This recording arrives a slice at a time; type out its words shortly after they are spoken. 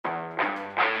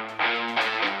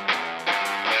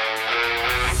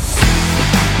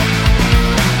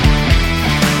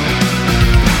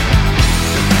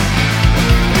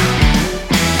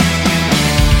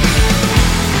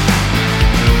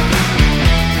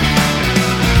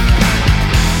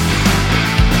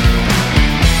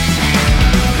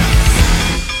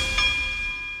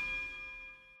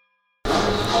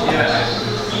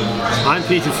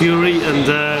Peter Fury, and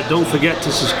don't forget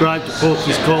to subscribe to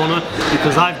Porky's Corner,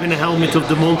 because I've been a helmet of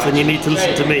the month and you need to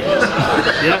listen to me.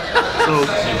 Yeah? So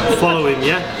follow him,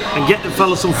 yeah? And get the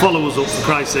fella some followers up, for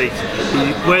Christ's sake.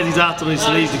 He wears his heart on his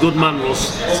sleeves, the good man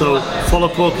Russ. So follow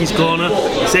Porky's Corner,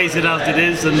 he says it as it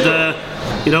is, and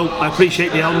you know, I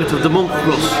appreciate the helmet of the month,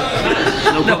 Russ.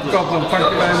 No problem. No problem, thank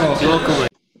you very much. You're welcome, mate.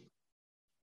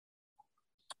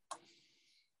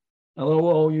 Hello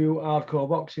all you hardcore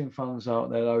boxing fans out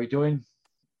there, how are you doing?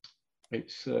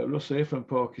 It's Russ here from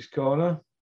Porky's Corner.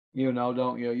 You know,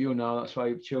 don't you? You know, that's why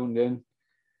you've tuned in.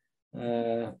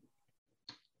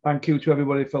 Thank you to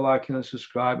everybody for liking and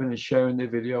subscribing and sharing the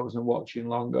videos and watching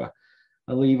longer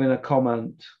and leaving a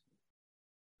comment.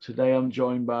 Today I'm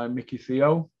joined by Micky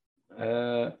Theo. We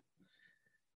haven't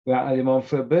had him on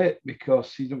for a bit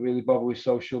because he doesn't really bother with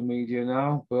social media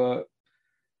now, but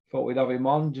thought we'd have him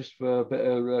on just for a bit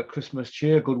of Christmas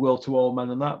cheer, goodwill to all men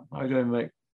and that. How you doing,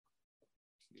 mate?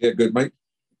 Yeah, good, mate.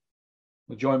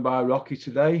 We're joined by Rocky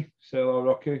today. Say hello,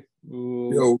 Rocky.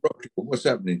 Ooh. Yo, Rocky, what's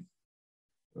happening?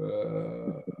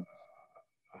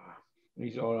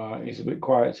 He's all right. He's a bit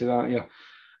quiet tonight, yeah. Are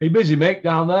you busy, Mick,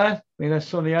 down there in a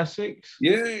sunny Essex?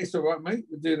 Yeah, it's all right, mate.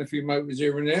 We're doing a few motors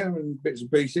here and there and bits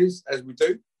and pieces, as we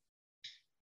do.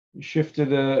 You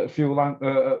shifted a few not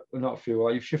a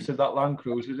few. You shifted that Land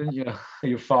Cruiser, didn't you?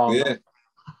 Your farm. Yeah.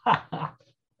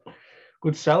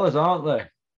 Good sellers, aren't they?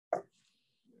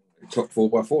 Top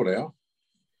 4x4 they are.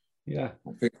 Yeah.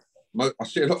 I think I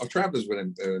see a lot of travellers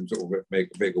with them sort of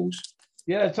vehicles.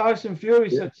 Yeah, Tyson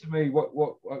Fury said to me, "What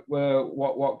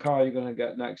car are you going to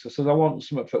get next?" I said, "I want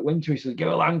something for winter." He said, "Get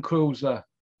a Land Cruiser."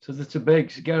 So they're too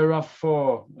big. So get a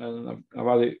RAV4, and I've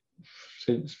had it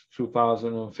since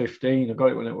 2015. I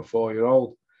got it when it was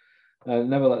 4-year-old. It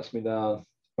never lets me down.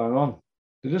 Bang on.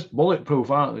 They're just bulletproof,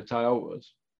 aren't they, Toyotas?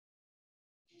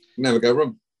 Never go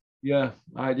wrong. Yeah,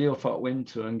 ideal for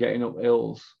winter and getting up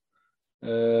hills.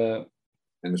 And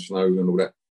the snow and all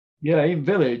that. Yeah, in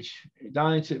village,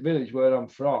 down into village where I'm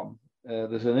from,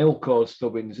 there's an hill called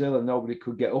Stubbins Hill and nobody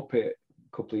could get up it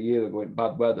a couple of years ago in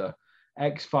bad weather.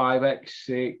 X5,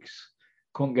 X6,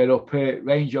 couldn't get up it.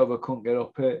 Range Rover couldn't get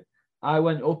up it. I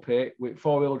went up it with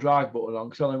four-wheel drive button on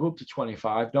because they only go up to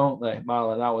 25, don't they?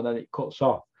 Mile an hour, and then it cuts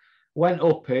off. Went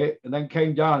up it and then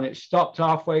came down. It stopped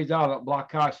halfway down at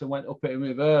black ice and went up it in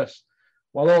reverse.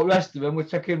 While all the rest of them were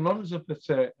taking runs up at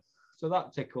it. So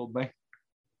that tickled me.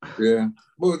 Yeah.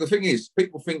 Well, the thing is,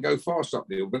 people think go fast up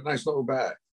the hill, but that's not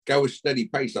about it. Go a steady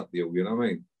pace up the hill, you know what I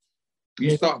mean?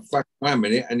 You start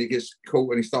whamming it and it gets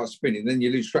caught and it starts spinning, then you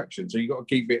lose traction. So you got to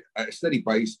keep it at a steady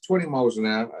pace, 20 miles an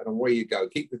hour, and away you go.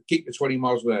 Keep the 20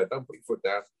 miles an hour. Don't put your foot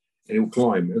down and it'll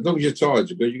climb. As long as your tires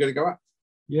are good, you're going to go up.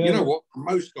 Yeah. You know what?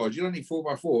 Most guys, you don't need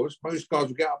 4x4s. Most guys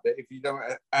will get up there if you know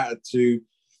how to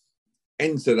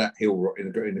enter that hill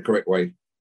in the correct way.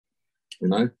 You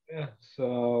know? Yeah.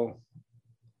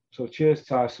 So cheers,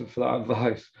 Tyson, for that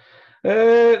advice.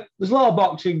 There's a lot of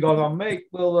boxing going on, mate.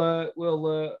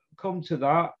 We'll come to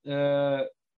that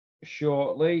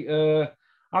shortly.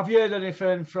 Have you heard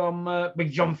anything from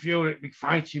Big John Fury, big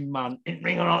fighting man, in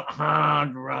Ring or Not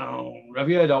Hard Round? Have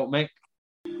you heard out, Mick?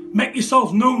 Make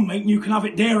yourself known, mate, and you can have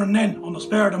it there and then on the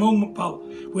spur of the moment, pal.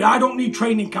 I don't need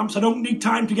training camps. I don't need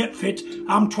time to get fit.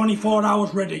 I'm 24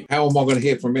 hours ready. How am I going to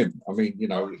hear from him? I mean, you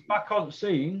know. He's back on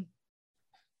scene.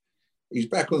 He's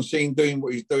back on scene doing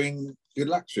what he's doing. Good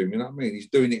luck to him, you know what I mean? He's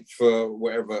doing it for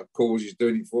whatever cause he's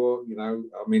doing it for, you know.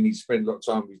 I mean, he's spent a lot of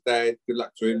time with his dad. Good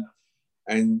luck to him.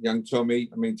 And young Tommy,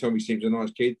 I mean, Tommy seems a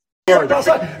nice kid. Here!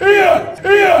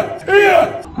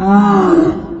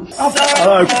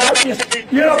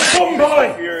 You're a bum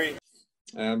boy!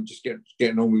 Just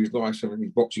getting on with his life and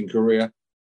his boxing career.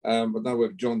 I don't know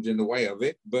if John's in the way of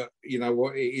it, but you know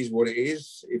what? It is what it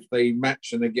is. If they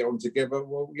match and they get on together,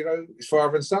 well, you know, it's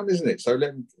father and son, isn't it? So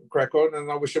let them crack on,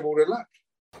 and I wish them all the luck.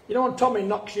 You know when Tommy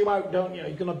knocks you out, don't you?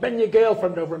 You're going to bend your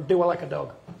girlfriend over and do her like a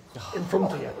dog in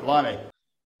front of you. Blimey.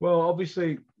 Well,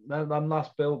 obviously, them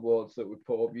last billboards that we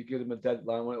put up, you give them a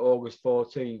deadline when August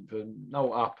 14th, and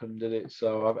no happened, did it?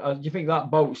 So, do you think that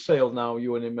boat's sailed now?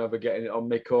 You and him ever getting it on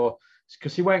Mick, or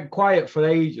because he went quiet for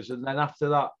ages, and then after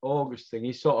that August thing,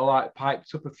 he sort of like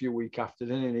piped up a few weeks after,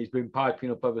 didn't he? And he's been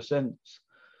piping up ever since.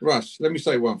 Russ, let me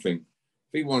say one thing.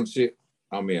 If he wants it,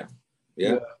 I'm here.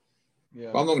 Yeah.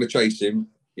 But I'm not going to chase him.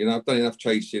 You know, I've done enough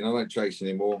chasing. I don't chase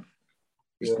anymore.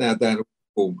 It's now down to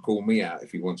call me out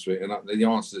if he wants it. And the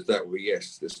answer to that will be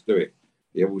yes, let's do it.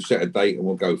 Yeah, we'll set a date and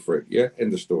we'll go for it. Yeah,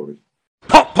 end of story.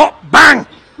 Pop, pop, bang!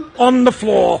 On the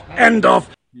floor. End of.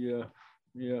 Yeah.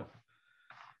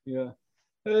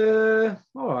 All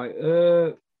right.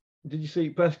 Did you see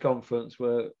press conference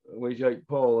where Jake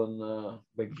Paul and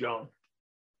Big John?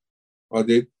 I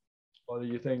did. What do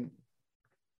you think?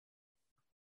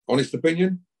 Honest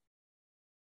opinion?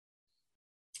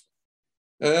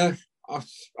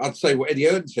 I'd say what Eddie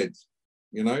Hearn said,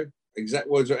 you know, exact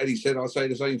words what Eddie said, I'd say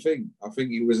the same thing. I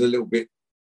think it was a little bit,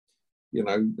 you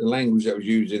know, the language that was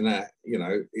used in that, you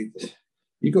know,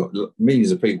 you got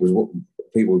millions of people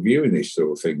viewing this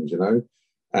sort of things, you know,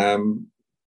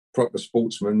 proper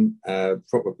sportsmen,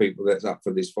 proper people that's up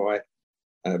for this fight,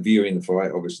 viewing the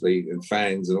fight, obviously, and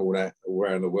fans and all that all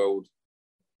around the world.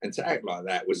 And to act like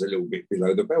that was a little bit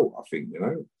below the belt, I think, you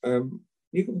know.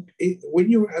 When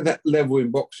you're at that level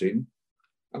in boxing,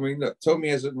 I mean, look, Tommy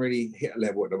hasn't really hit a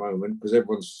level at the moment because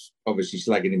everyone's obviously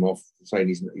slagging him off,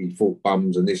 saying he fought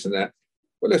bums and this and that.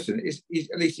 But listen,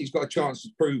 at least he's got a chance to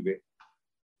prove it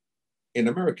in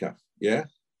America, yeah?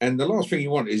 And the last thing you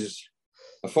want is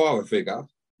a father figure,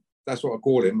 that's what I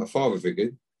call him, a father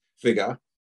figure,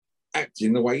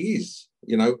 acting the way he is.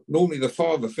 You know, normally the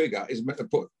father figure is meant to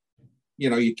put, you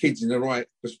know, your kids in the right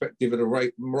perspective and the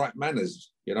right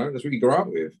manners. You know, that's what you grow up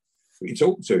with, what you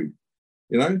talk to,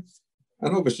 you know.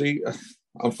 And obviously,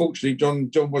 unfortunately,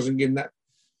 John wasn't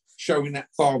showing that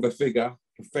father figure,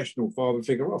 professional father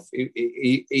figure off.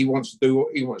 He wants to do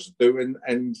what he wants to do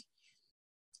and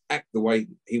act the way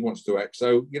he wants to act.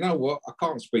 So, you know what? I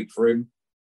can't speak for him.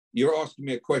 You're asking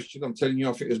me a question. I'm telling you,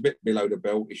 I think it was a bit below the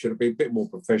belt. It should have been a bit more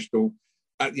professional.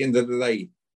 At the end of the day,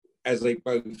 as they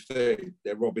both said,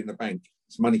 they're robbing the bank.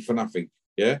 It's money for nothing,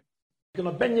 yeah? You're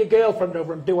going to bend your girlfriend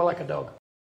over and do her like a dog.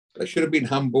 They should have been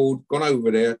humbled, gone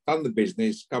over there, done the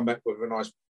business, come back with a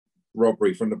nice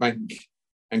robbery from the bank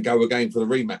and go again for the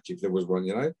rematch if there was one,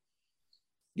 you know?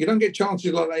 You don't get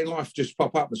chances like that in life just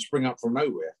pop up and spring up from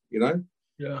nowhere, you know?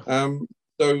 Yeah.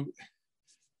 So,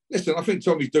 listen, I think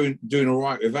Tommy's doing all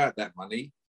right without that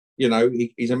money. You know,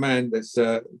 he's a man that's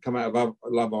come out of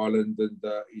Love Island and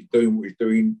he's doing what he's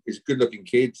doing. He's a good-looking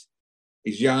kid.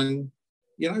 He's young.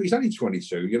 You know, he's only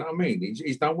 22. You know what I mean?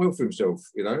 He's done well for himself.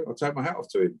 You know, I'll take my hat off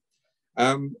to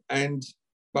him.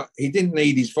 But he didn't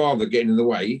need his father getting in the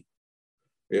way.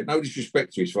 Yeah, no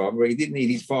disrespect to his father, but he didn't need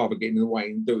his father getting in the way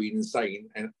and doing and saying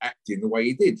and acting the way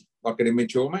he did, like an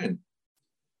immature man.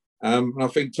 And I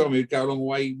think Tommy would go a long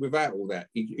way without all that.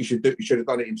 He should have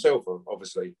done it himself,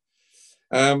 obviously.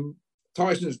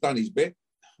 Tyson's done his bit.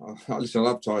 Listen, I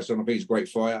love Tyson. I think he's a great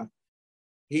fighter.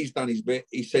 He's done his bit.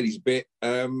 He said his bit.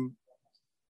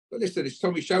 But listen, it's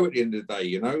Tommy's show at the end of the day,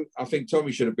 you know. I think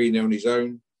Tommy should have been there on his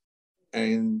own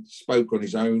and spoke on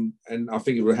his own, and I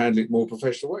think he would handle it more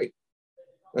professional way.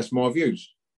 That's my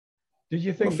views. Did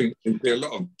you think? I think there'd be a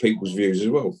lot of people's views as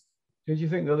well. Did you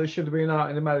think that they should have been out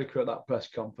in America at that press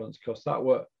conference? Because that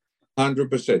were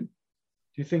 100%. Do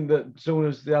you think that as soon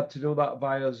as they had to do that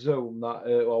via Zoom, that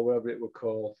or whatever it were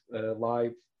called,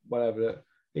 live, whatever,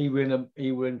 he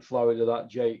were in Florida, that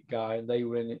Jake guy, and they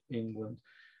were in England.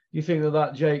 Do you think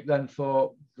that Jake then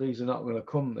thought these are not going to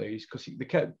come, these, because they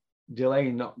kept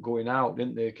delaying not going out,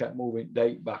 didn't they? They kept moving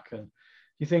date back, and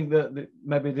you think that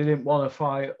maybe they didn't want to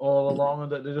fight all along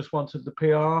and that they just wanted the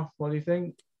PR? What do you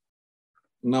think?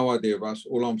 No idea, Russ.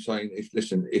 All I'm saying is,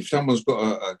 listen, if someone's got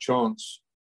a chance,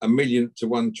 1,000,000 to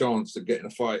 1 chance to get in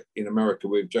a fight in America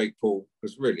with Jake Paul,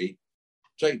 because really,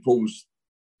 Jake Paul's,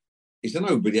 he's a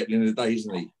nobody at the end of the day,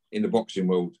 isn't he, in the boxing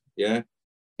world, yeah?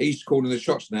 He's calling the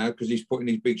shots now because he's putting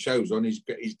these big shows on. He's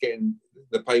getting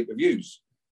the pay-per-views.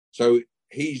 So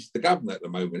he's the governor at the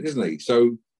moment, isn't he?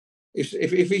 So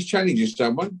if he's challenging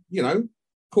someone, you know,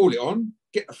 call it on,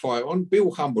 get the fight on, be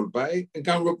all humble about it, and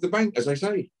go and rob the bank, as they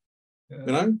say. Yeah.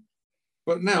 You know?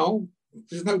 But now,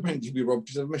 there's no bank to be robbed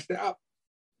because they've messed it up.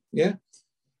 Yeah?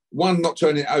 One, not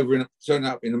turning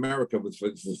up in America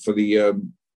for the,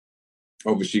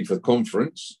 obviously for the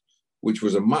conference, which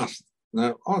was a must.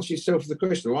 Now, answer yourself the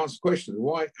question, answer the question,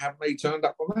 why haven't they turned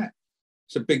up on that?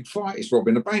 It's a big fight, it's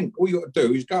robbing a bank. All you got to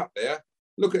do is go up there,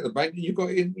 look at the bank, and you've got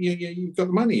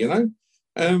the money, you know.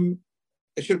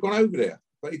 They should have gone over there,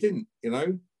 but he didn't, you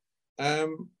know.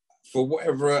 For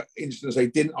whatever instance they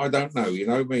didn't, I don't know, you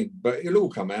know what I mean? But it'll all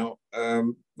come out.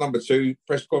 Number 2,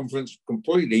 press conference,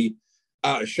 completely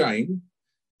out of shame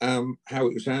how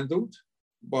it was handled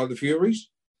by the Furies.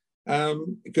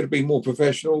 It could have been more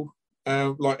professional,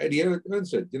 like Eddie Hearn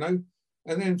said, you know.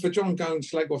 And then for John going to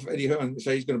slag off Eddie Hearn and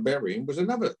say he's going to bury him was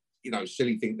another, you know,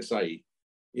 silly thing to say,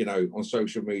 you know, on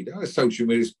social media. Social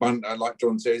media's bunter, like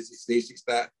John says, it's this, it's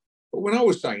that. But when I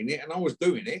was saying it and I was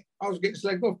doing it, I was getting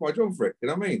slagged off by John for it. You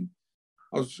know what I mean?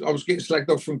 I was getting slagged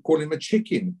off from calling him a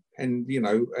chicken, and you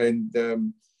know,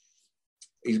 and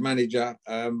his manager,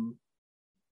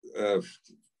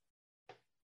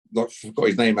 like forgot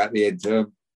his name at the end.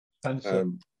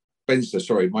 Spencer,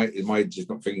 sorry, my just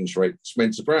not thinking straight.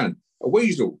 Spencer Brown, a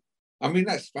weasel. I mean,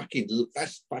 that's fucking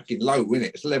low, isn't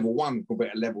it? It's level 1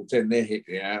 compared to level 10. They're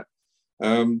hitting it out.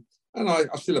 And I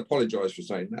still apologise for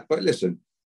saying that. But listen,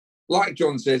 like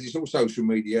John says, it's all social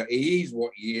media. He is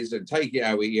what he is, and take it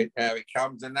how it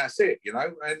comes, and that's it, you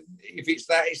know. And if it's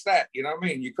that, it's that. You know what I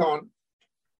mean? You can't.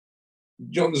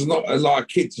 John's not like a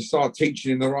kid to start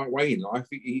teaching in the right way in life.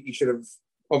 He should have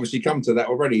obviously come to that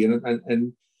already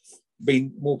and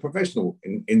been more professional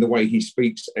in the way he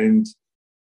speaks, and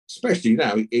especially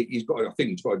now I think he's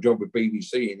got a job with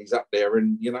BBC and he's up there,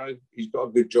 and you know he's got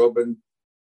a good job, and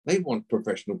they want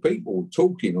professional people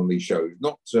talking on these shows,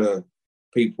 not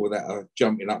people that are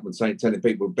jumping up and telling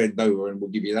people to bend over and we'll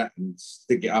give you that and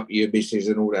stick it up your missus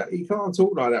and all that. You can't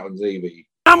talk like that on TV.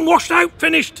 I'm washed out,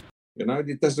 finished. You know,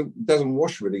 it doesn't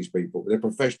wash with these people. They're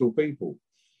professional people.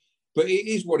 But it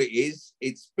is what it is.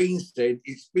 It's been said,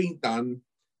 it's been done,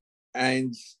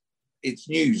 and it's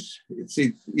news. It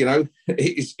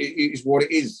is what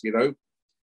it is, you know.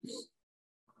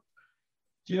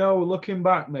 Do you know, looking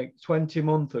back, Mick, 20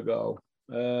 months ago,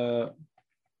 do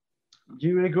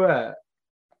you regret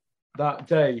that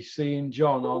day seeing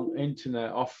John on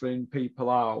internet offering people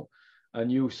out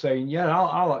and you saying, yeah,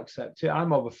 I'll accept it,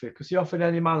 I'm over 50, because he offered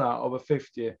any man out over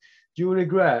 50. Do you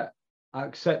regret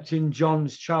accepting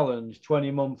John's challenge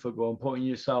 20 months ago and putting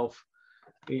yourself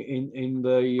in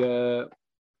the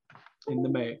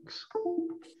mix?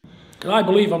 Because I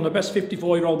believe I'm the best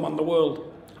 54-year-old man in the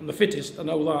world. I'm the fittest, I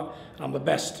know that. I'm the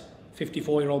best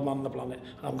 54-year-old man on the planet.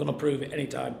 And I'm going to prove it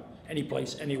anytime, any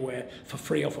place, anywhere, for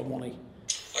free or for money.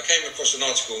 I came across an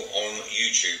article on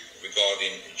YouTube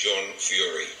regarding John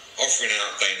Fury offering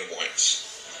out Dana White's.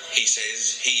 He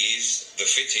says he is the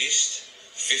fittest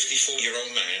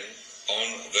 54-year-old man on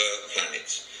the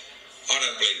planet. I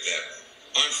don't believe that.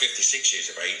 I'm 56 years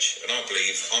of age and I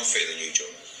believe I'm fitter than you,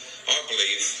 John. I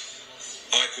believe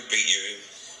I could beat you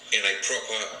in a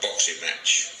proper boxing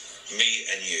match, me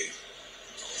and you.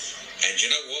 And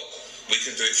you know what? We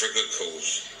can do it for a good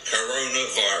cause.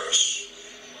 Coronavirus.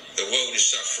 The world is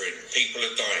suffering. People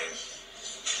are dying.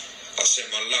 I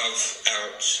send my love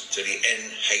out to the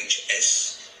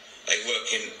NHS. They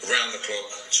working round the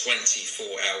clock, 24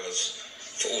 hours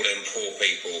for all them poor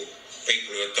people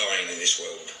who are dying in this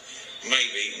world.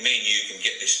 Maybe me and you can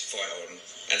get this fight on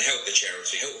and help the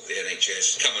charity, help the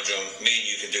NHS. Come on, John, me and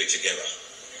you can do it together.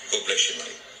 God bless you,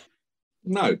 mate.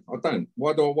 No, I don't.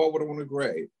 Why would I want to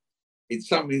regret it? It's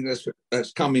something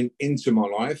that's coming into my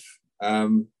life.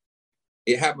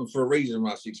 It happened for a reason,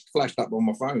 Russ. It's flashed up on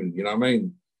my phone, you know what I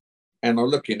mean? And I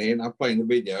look in it and I'm playing the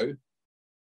video.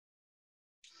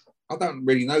 I don't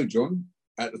really know John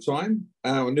at the time.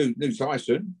 I knew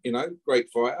Tyson, you know, great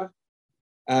fighter.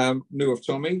 Knew of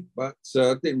Tommy, but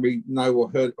didn't really know or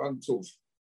heard. I sort of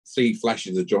see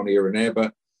flashes of John here and there,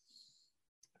 but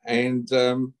I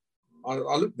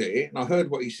looked at it and I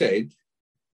heard what he said,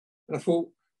 and I thought,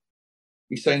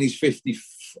 he's saying he's 50,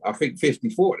 I think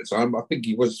 54 at the time. I think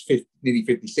he was nearly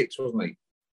 56, wasn't he?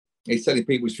 He's telling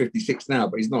people he's 56 now,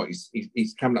 but he's not.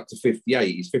 He's coming up to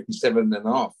 58. He's 57 and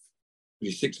a half.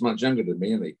 He's 6 months younger than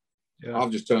me, isn't he? Yeah.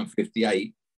 I've just turned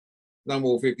 58. No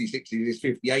more 56. He's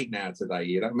 58 now today.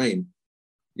 You know what I mean?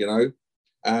 You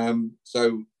know?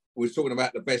 So we're talking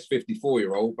about the best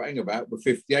 54-year-old, but hang about, we're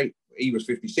 58. He was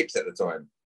 56 at the time.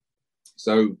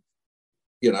 So,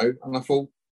 you know, and I thought,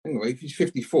 anyway, if he's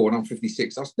 54 and I'm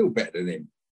 56, I'm still better than him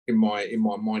in my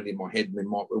mind, in my head, and in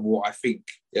what I think.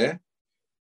 Yeah.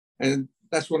 And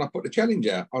that's when I put the challenge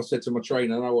out. I said to my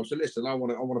trainer, and I said, listen, I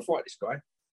want to fight this guy.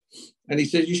 And he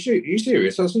says, you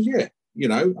serious? I said, yeah. You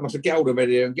know, and I said, get hold of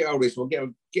Eddie and get hold of this one,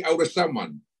 get hold of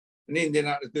someone. And then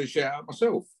I had to do a shout out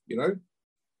myself, you know,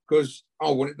 because I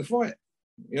wanted to fight.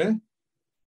 Yeah.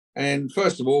 And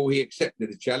first of all, he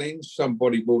accepted the challenge. Some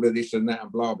bodybuilder, this and that,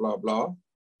 and blah, blah, blah.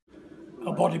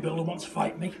 A bodybuilder wants to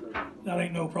fight me. That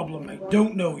ain't no problem, mate.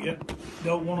 Don't know you.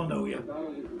 Don't want to know you.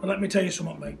 But let me tell you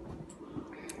something, mate.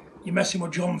 You're messing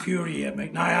with John Fury here, mate.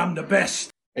 And I am the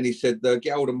best. And he said,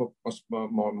 get hold of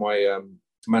my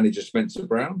manager, Spencer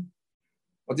Brown.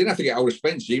 I didn't have to get hold of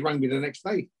Spencer. He rang me the next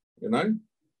day, you know.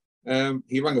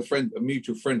 He rang a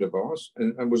mutual friend of ours,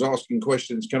 and was asking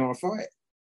questions, can I fight?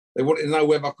 They wanted to know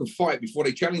whether I could fight before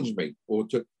they challenged me or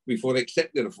before they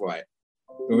accepted a fight.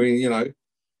 I mean, you know,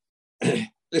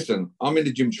 listen, I'm in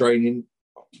the gym training.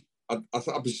 I've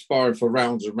been sparring for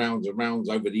rounds and rounds and rounds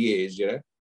over the years, yeah.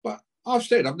 But I've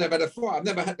said I've never had a fight. I've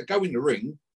never had to go in the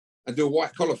ring and do a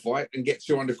white collar fight and get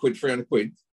 200 quid, 300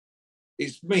 quid.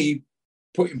 It's me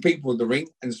putting people in the ring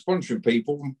and sponsoring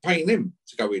people and paying them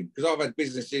to go in, because I've had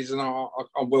businesses and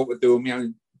I'm well to do on my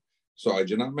own side,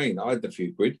 you know what I mean? I had a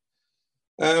few quid.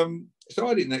 So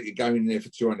I didn't need to go in there for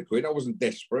 200 quid. I wasn't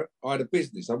desperate. I had a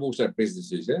business. I've also had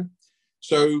businesses, yeah?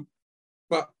 So,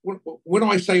 but when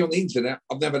I say on the internet,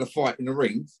 I've never had a fight in the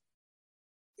ring,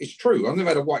 it's true. I've never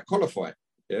had a white collar fight.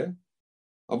 Yeah.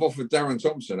 I've offered Darren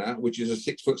Thompson out, which is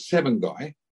a 6'7"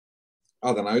 guy.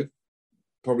 I don't know,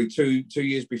 probably two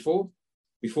years before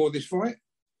this fight.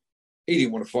 He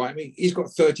didn't want to fight me. He's got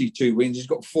 32 wins. He's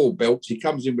got 4 belts. He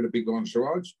comes in with a big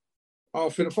entourage. I'm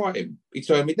finna fight him. He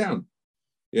turned me down.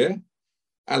 Yeah.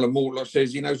 Alan Mortlock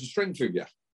says he knows the strength of you.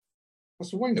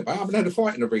 What's the wing about? I haven't had a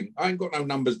fight in the ring. I ain't got no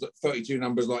numbers, 32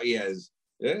 numbers like he has.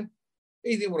 Yeah.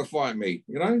 He didn't want to fight me,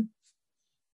 you know.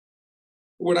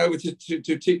 Went over to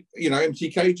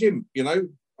MTK gym, you know.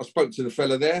 I spoke to the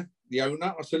fella there, the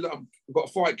owner. I said, look, I've got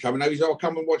a fight coming. He said, I'll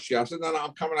come and watch you. I said, no,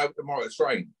 I'm coming over tomorrow to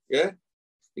train. Yeah.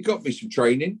 He got me some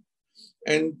training.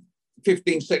 And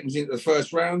 15 seconds into the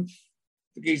first round,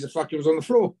 the geezer fucking was on the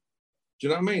floor. Do you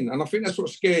know what I mean? And I think that's what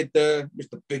scared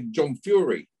Mr. Big John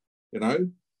Fury, you know.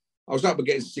 I was up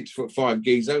against 6'5"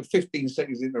 geezer. 15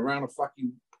 seconds into the round, I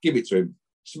fucking give it to him.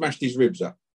 Smashed his ribs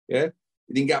up. Yeah.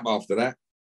 He didn't get up after that.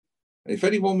 And if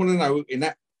anyone want to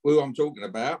know who I'm talking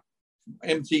about,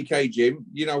 MTK Gym,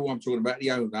 you know who I'm talking about,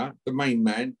 the owner, the main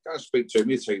man, go and speak to him.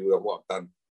 He'll tell you what I've done.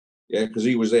 Yeah, because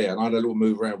he was there and I had a little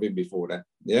move around with him before that.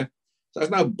 Yeah. So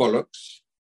there's no bollocks.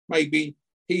 Maybe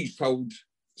he's told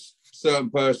a certain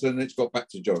person and it's got back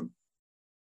to John.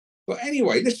 But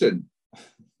anyway, listen,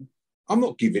 I'm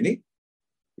not giving it.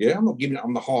 Yeah, I'm not giving it.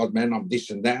 I'm the hard man. I'm this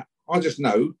and that. I just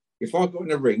know if I got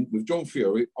in a ring with John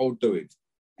Fury, I'll do it.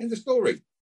 End of story.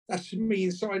 That's me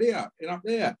inside here and up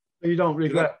there. You don't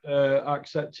regret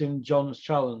accepting John's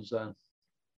challenge then? Of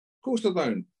course I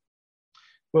don't.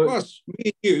 But, plus, me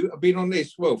and you have been on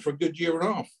this, well, for a good year and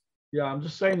a half. Yeah, I'm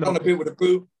just saying I've done a bit with a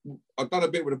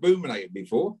Boominator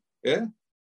before, yeah?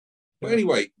 But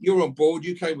anyway, you're on board,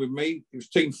 you came with me, it was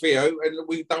Team Theo, and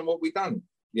we've done what we've done,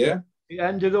 yeah? It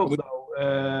ended up,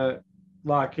 though,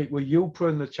 like it was you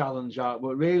putting the challenge out,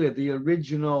 but really the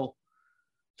original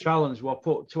challenge was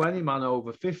put to any man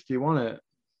over 50, wasn't it?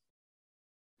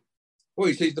 Well,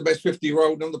 he's the best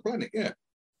 50-year-old on the planet, yeah.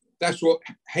 That's what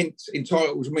hence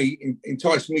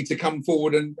enticed me to come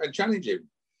forward and challenge him.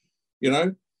 You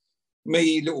know,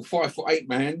 me, little 5'8"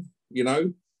 man, you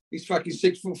know, he's fucking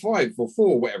 6'5" or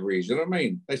 4, whatever he is, you know what I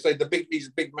mean? They say he's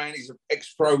a big man, he's an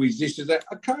ex-pro, he's this, is that.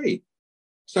 Okay.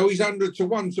 So he's 100 to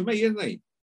 1 to me, isn't he?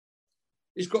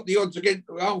 He's got the odds against,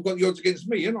 I've got the odds against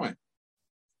me, haven't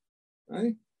I?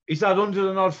 Eh? He's had 100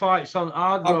 and odd fights on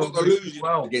hard road. I've got the losing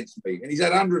against me. And he's had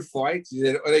 100 fights.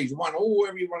 He's won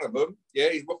every one of them. Yeah,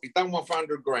 he's done one for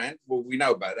 100 grand. Well, we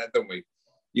know about that, don't we?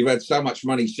 You've had so much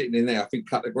money sitting in there. I think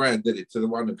Cut the Grand did it to the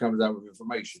one who comes out with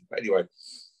information. But anyway,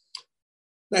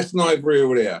 that's neither here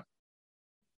nor there.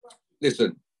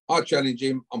 Listen, I challenge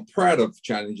him. I'm proud of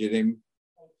challenging him.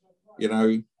 You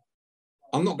know,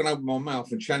 I'm not going to open my mouth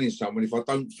and challenge someone if I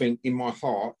don't think in my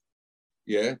heart,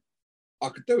 yeah, I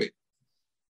could do it.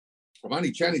 I'm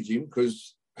only challenging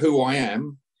because who I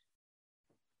am,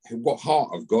 what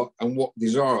heart I've got, and what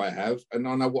desire I have, and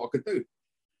I know what I could do.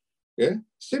 Yeah,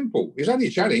 simple. It's only a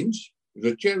challenge. It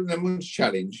was a gentleman's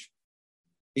challenge.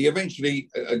 He eventually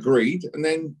agreed, and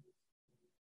then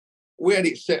we had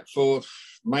it set for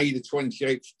May the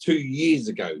 28th, 2 years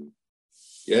ago.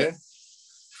 Yeah,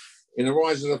 in the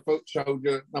Rise of the Foot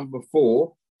Soldier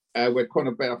 #4. Where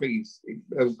Conor Ben, I think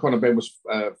Conor Ben was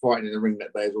fighting in the ring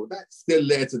that day as well. That's still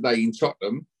there today in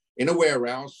Tottenham, in a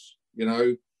warehouse. You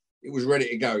know, it was ready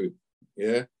to go.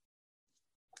 Yeah.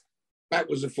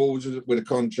 Backwards and forwards with the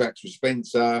contracts with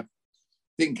Spencer.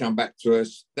 Didn't come back to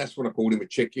us. That's when I called him a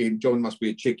chicken. John must be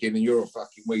a chicken, and you're a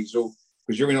fucking weasel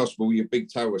because you're in hospital with your big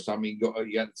toe or something.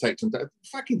 You had to take some time.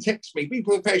 Fucking text me. Be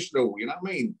professional. You know what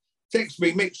I mean? Text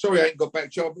me, Mick, sorry I ain't got back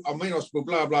job. I'm in hospital,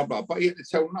 blah, blah, blah. But he had to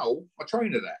tell no, my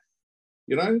trainer that.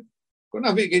 You know? Got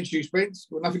nothing against you, Spence.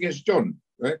 Got nothing against John.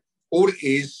 Right? All it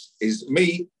is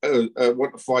me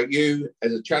want to fight you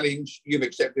as a challenge. You've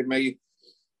accepted me.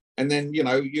 And then, you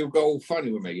know, you'll go all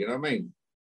funny with me. You know what I mean?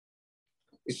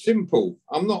 It's simple.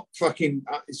 I'm not fucking...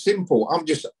 it's simple. I'm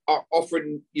just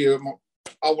offering you...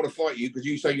 I want to fight you because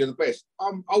you say you're the best.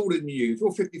 I'm older than you. If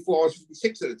you're 54, I was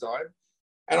 56 at the time.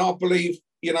 And I believe...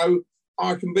 You know,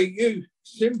 I can beat you.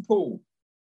 Simple.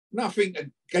 Nothing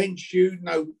against you.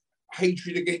 No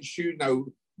hatred against you. No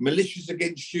malicious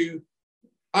against you.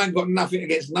 I ain't got nothing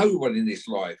against no one in this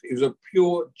life. It was a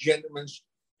pure gentleman's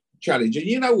challenge. And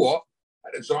you know what?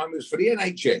 At the time, it was for the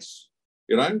NHS.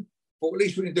 You know? But at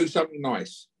least we can do something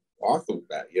nice. I thought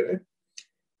that, you know?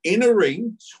 In a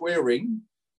ring, swearing,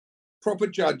 proper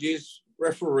judges,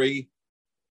 referee,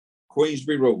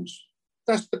 Queensberry rules.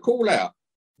 That's the call out.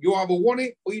 You either want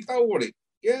it or you don't want it.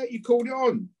 Yeah, you called it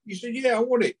on. You said, yeah, I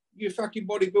want it. You fucking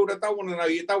bodybuilder, don't want to know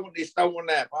you, don't want this, don't want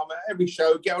that. But I'm at every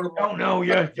show, get on the Don't know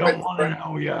you, don't want to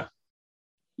know you.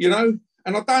 You know,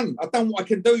 and I've done what I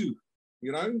can do,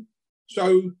 you know.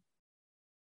 So,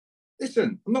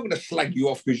 listen, I'm not going to slag you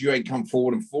off because you ain't come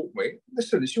forward and fought me.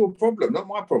 Listen, it's your problem, not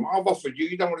my problem. I've offered you,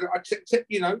 you don't want to accept,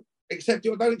 you know, accept it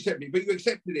or don't accept it, but you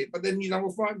accepted it, but then you don't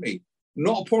want to fight me.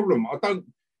 Not a problem. I don't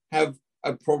have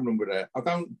a problem with that. I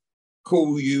don't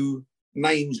call you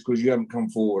names because you haven't come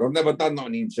forward. I've never done that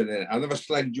on the internet. I've never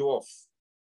slagged you off.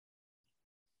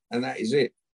 And that is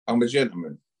it. I'm a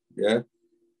gentleman, yeah?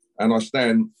 And I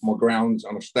stand my grounds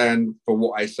and I stand for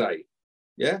what I say,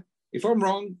 yeah? If I'm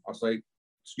wrong, I say,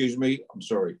 excuse me, I'm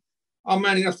sorry. I'm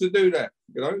man enough to do that,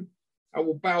 you know? I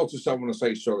will bow to someone and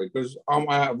say sorry because I'm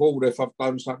out of order if I've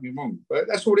done something wrong. But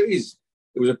that's what it is.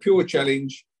 It was a pure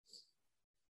challenge.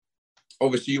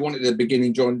 Obviously, you wanted it at the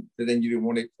beginning, John, but then you didn't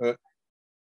want it. But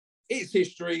it's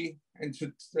history, and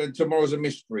tomorrow's a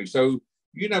mystery. So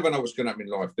you never know what's going to happen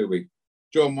in life, do we?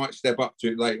 John might step up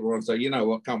to it later on and say, you know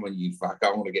what, come on, you fuck,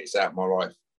 I want to get this out of my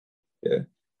life. Yeah.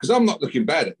 Because I'm not looking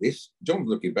bad at this. John's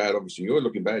looking bad, obviously. You're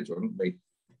looking bad, John, not me.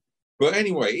 But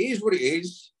anyway, it is what it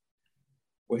is.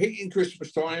 We're hitting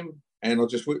Christmas time, and I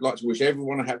just would like to wish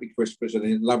everyone a happy Christmas and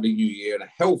a lovely New Year, and a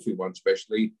healthy one,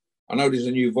 especially. I know there's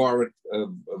a new variant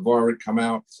come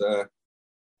out.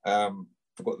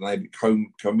 Forgot the name,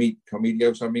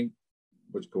 Comedia or something.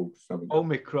 What's it called? Something.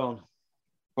 Omicron.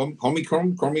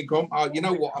 Omicron. You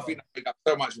know what? I think they pick up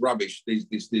so much rubbish.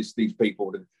 These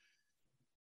people,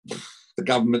 the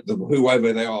government,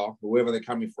 whoever they are, whoever they're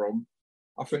coming from.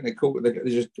 I think they're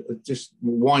just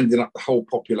winding up the whole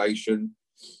population,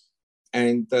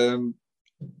 and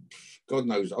God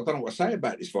knows, I don't know what to say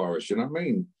about this virus. You know what I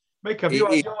mean? Mick, have you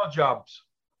had your jabs?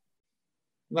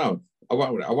 No, I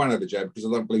won't have a jab because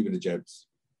I don't believe in the jabs.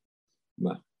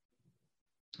 No.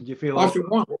 Do you feel? I think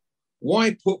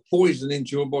why put poison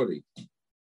into your body?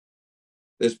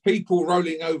 There's people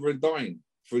rolling over and dying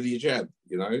through the jab.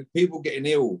 You know, people getting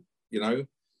ill. You know,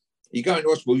 you go into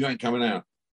hospital, you ain't coming out.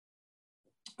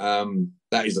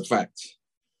 That is a fact.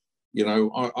 You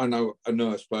know, I know a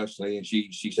nurse personally, and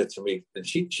she said to me that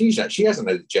she hasn't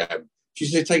had a jab. She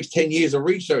said it takes 10 years of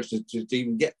research to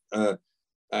even get a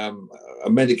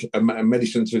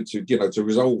medicine to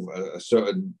resolve a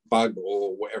certain bug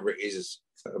or whatever it is,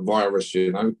 a virus.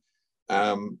 You know,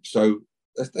 so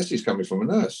that's just coming from a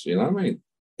nurse. You know what I mean?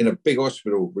 In a big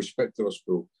hospital, respected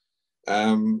hospital.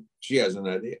 She hasn't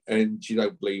had it, and she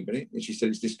don't believe in it, and she said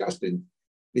it's disgusting.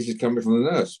 This is coming from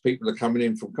the nurse. People are coming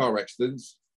in from car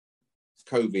accidents,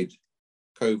 COVID.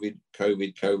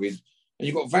 And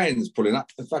you've got vans pulling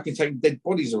up and fucking taking dead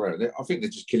bodies around it. I think they're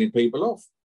just killing people off,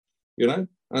 you know.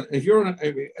 And if you're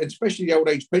especially the old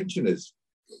age pensioners,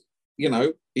 you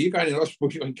know, you're going in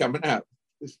hospital, you ain't coming out.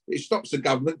 It stops the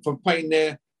government from paying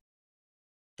their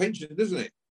pension, doesn't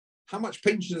it? How much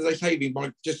pension are they saving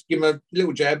by just giving a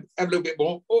little jab, have a little bit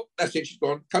more? Oh, that's it, she's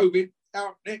gone. COVID,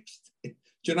 out next. Do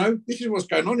you know? This is what's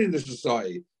going on in the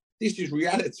society. This is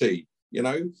reality, you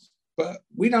know. But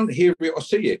we don't hear it or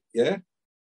see it, yeah?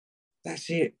 That's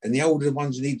it. And the older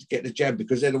ones need to get the jab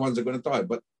because they're the ones that are going to die.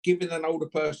 But giving an older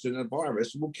person a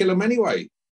virus will kill them anyway.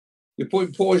 You're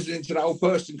putting poison into that old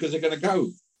person because they're going to go.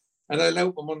 And they'll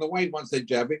help them on the way once they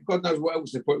jab it. God knows what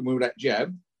else they're putting with that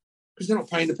jab. Because they're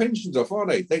not paying the pensions off, are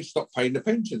they? They stopped paying the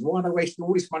pensions. Why are they wasting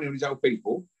all this money on these old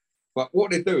people? But what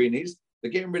they're doing is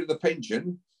they're getting rid of the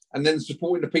pension and then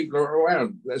supporting the people that are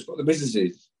around. That's got the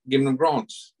businesses, giving them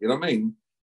grants. You know what I mean?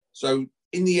 So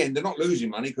in the end, they're not losing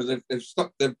money because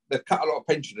they've cut a lot of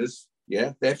pensioners.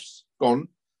 Yeah, deaths gone.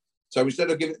 So instead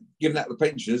of giving that to the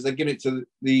pensioners, they're giving it to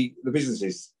the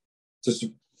businesses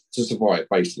to survive,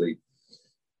 basically.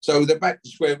 So they're back to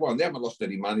square one. They haven't lost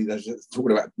any money. They're just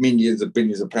talking about millions and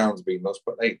billions of pounds being lost,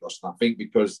 but they ain't lost nothing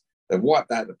because they've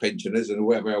wiped out the pensioners and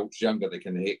whoever else younger they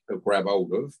can hit or grab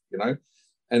hold of, you know.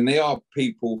 And there are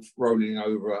people rolling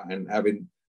over and having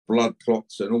blood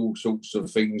clots and all sorts of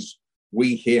things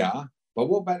we hear. But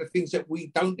what about the things that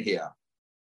we don't hear?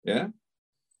 Yeah.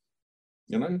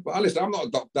 You know, but listen, I'm not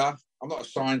a doctor. I'm not a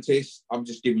scientist. I'm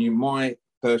just giving you my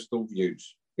personal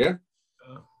views. Yeah.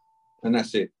 And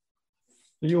that's it.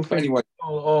 You'll think anyway,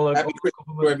 all happy Christmas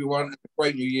to everyone, a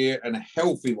great new year and a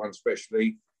healthy one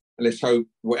especially. And let's hope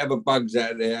whatever bugs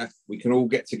out there, we can all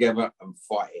get together and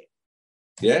fight it.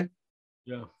 Yeah?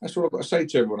 Yeah. That's what I've got to say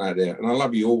to everyone out there. And I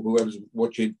love you all, whoever's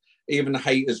watching, even the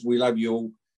haters, we love you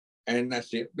all. And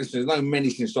that's it. Listen, there's no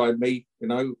menace inside me, you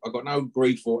know. I've got no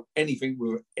grief or anything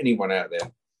with anyone out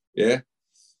there. Yeah?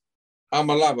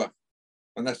 I'm a lover.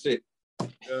 And that's it.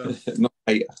 Yeah. Not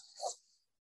a hater.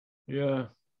 Yeah.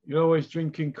 You're always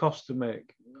drinking Costa,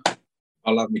 mate.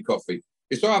 I love me coffee.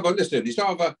 It's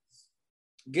either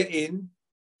get in.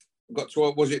 Got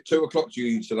 12, was it 2 o'clock to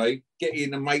you today? Get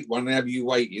in and make one and have you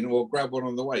waiting, or grab one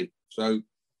on the way. So,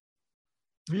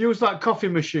 have you used that coffee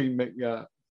machine, Mick, yet?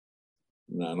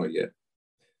 No, not yet.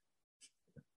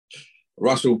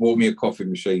 Russell bought me a coffee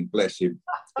machine, bless him.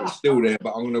 It's still there,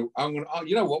 but I'm gonna.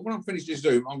 You know what? When I'm finished this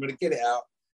Zoom, I'm gonna get it out.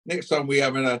 Next time we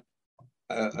having a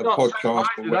podcast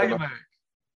or whatever.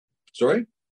 Sorry?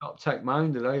 Not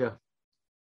tech-minded, are you?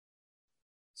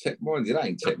 Tech-minded, I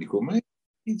ain't technical, mate.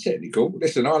 Ain't technical.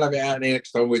 Listen, I'll have it out there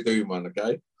next time we're doing one,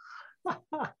 okay?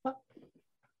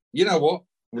 You know what?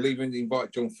 We'll even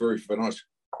invite John Fury for a nice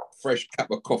fresh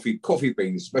cup of coffee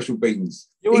beans, special beans.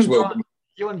 He's welcome.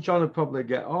 You and John will probably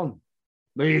get on.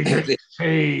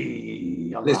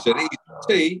 Tea. Listen,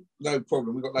 tea, no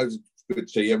problem. We've got loads of good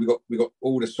tea. Yeah, we got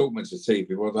all the assortments of tea if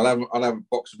he wants. I'll have a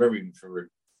box of everything for him.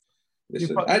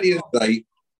 Listen, at the end of the day,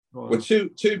 we're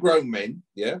two grown men,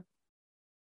 yeah,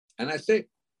 and that's it.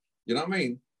 You know what I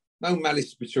mean? No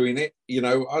malice between it. You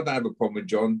know, I don't have a problem with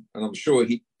John, and I'm sure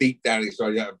he deep down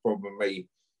inside he had a problem with me.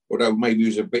 Although maybe he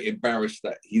was a bit embarrassed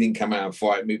that he didn't come out and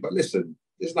fight me. But listen,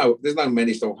 there's no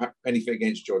menace or anything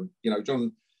against John. You know,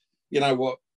 John. You know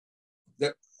what?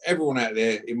 Everyone out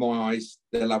there, in my eyes,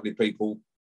 they're lovely people.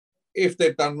 If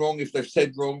they've done wrong, if they've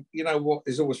said wrong, you know what?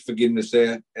 There's always forgiveness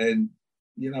there. And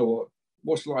you know what?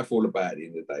 What's life all about at the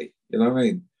end of the day? You know what I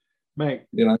mean? Mate,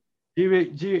 you know.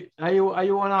 Are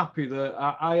you unhappy that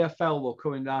IFL were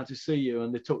coming down to see you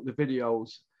and they took the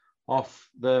videos off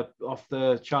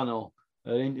the channel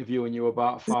interviewing you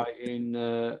about fighting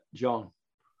John?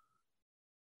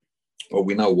 Well,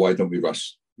 we know why, don't we,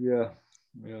 Russ? Yeah.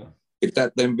 If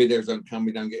them videos don't come,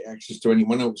 we don't get access to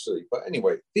anyone else. But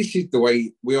anyway, this is the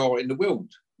way we are in the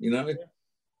world, you know. Yeah.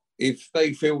 If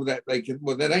they feel that they can,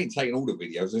 well, they ain't taking all the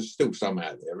videos. There's still some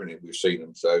out there, and we've seen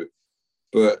them. So,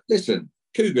 but listen,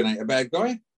 Coogan ain't a bad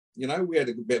guy. You know, we had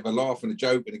a bit of a laugh and a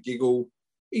joke and a giggle.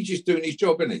 He's just doing his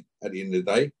job, isn't he? At the end of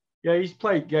the day. Yeah, he's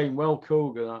played game well,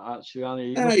 Coogan.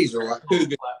 Actually, yeah, he's all right.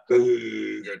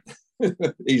 Coogan.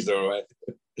 He's all right.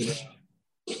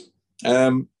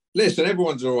 Yeah. Listen,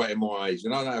 everyone's all right in my eyes,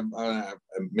 and I don't have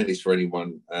a menace for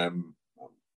anyone.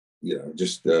 You know,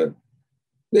 just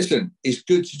listen. It's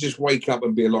good to just wake up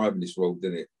and be alive in this world,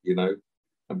 isn't it? You know,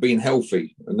 and being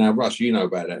healthy. And now, Russ, you know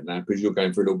about that now because you're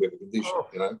going through a little bit of a condition.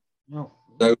 You know, no.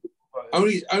 So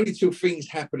only till things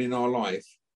happen in our life,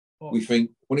 we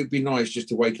think, wouldn't it be nice just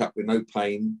to wake up with no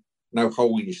pain, no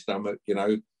hole in your stomach, you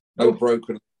know, no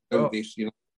broken, no this, you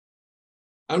know.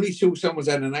 Only till someone's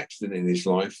had an accident in his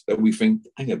life that we think,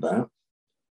 hang about,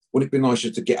 wouldn't it be nice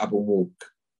just to get up and walk?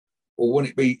 Or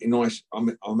wouldn't it be nice,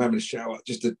 I'm having a shower,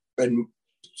 just to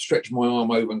stretch my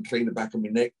arm over and clean the back of my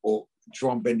neck, or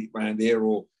try and bend it round here,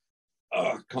 or,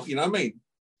 you know what I mean?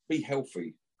 Be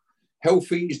healthy.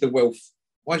 Healthy is the wealth.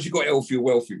 Once you've got healthy, you're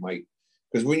wealthy, mate.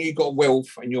 Because when you've got wealth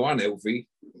and you're unhealthy,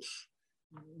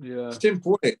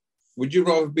 simple, isn't it? Would you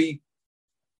rather be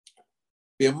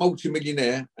a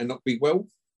multi-millionaire and not be well?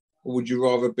 Or would you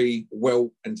rather be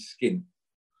well and skin?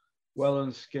 Well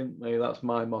and skint, mate. That's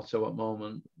my motto at the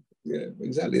moment. Yeah,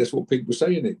 exactly. That's what people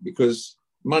say, in it, because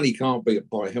money can't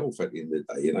buy health at the end of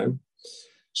the day, you know.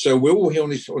 So we're all here on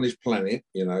this planet,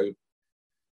 you know.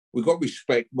 We've got to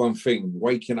respect one thing: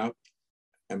 waking up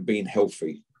and being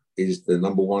healthy is the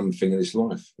number one thing in this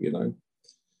life, you know.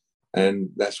 And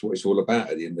that's what it's all about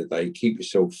at the end of the day. Keep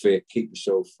yourself fit, keep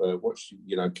yourself,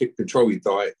 control your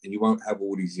diet, and you won't have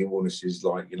all these illnesses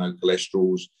like, you know,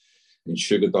 cholesterols and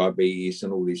sugar diabetes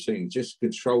and all these things. Just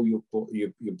control your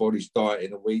body's diet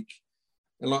in a week.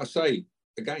 And like I say,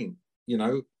 again, you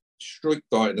know, strict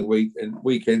diet in the week, and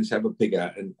weekends have a pig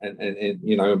out and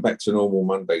you know, and back to normal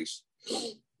Mondays.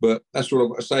 But that's what I've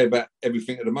got to say about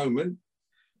everything at the moment.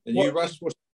 And you, Russ,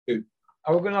 what's you do?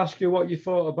 I was going to ask you what you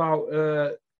thought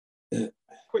about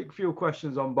quick few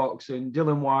questions on boxing.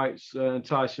 Dylan White's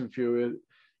Tyson Fury.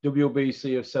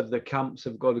 WBC have said the camps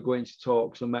have got to go into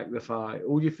talks and make the fight.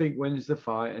 Who do you think wins the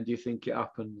fight, and do you think it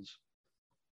happens?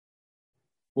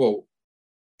 Well,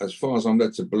 as far as I'm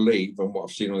led to believe and what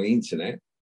I've seen on the internet,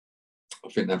 I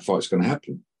think that fight's going to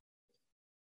happen.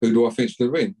 Who do I think's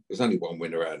going to win? There's only one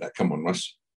winner out of that. Come on,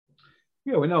 Russ.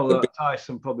 Yeah, we know that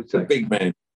Tyson probably takes... The big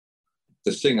man,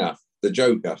 the singer, the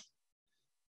joker,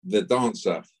 the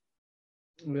dancer,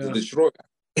 the destroyer,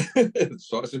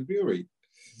 Tyson Fury.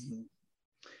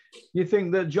 You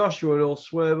think that Joshua will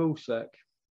swerve Usyk?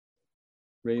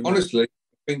 Honestly, I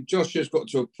think Joshua's got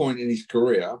to a point in his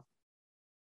career,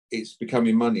 it's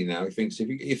becoming money now. He thinks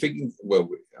if he can, well,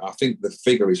 I think the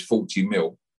figure is 40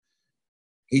 mil.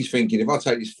 He's thinking, if I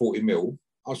take this 40 mil,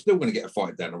 I'm still going to get a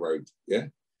fight down the road, yeah?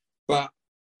 But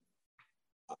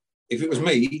if it was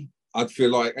me, I'd feel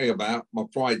like, hey, about my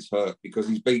pride's hurt because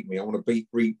he's beat me. I want to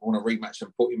rematch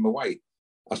and put him away.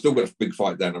 I still got a big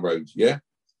fight down the road, yeah.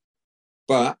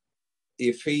 But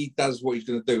if he does what he's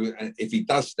going to do, and if he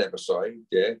does step aside,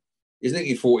 yeah, he's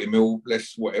nicking 40 mil,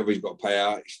 less whatever he's got to pay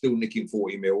out. He's still nicking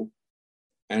 40 mil,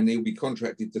 and he'll be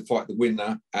contracted to fight the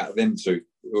winner out of them two,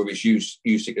 whether it's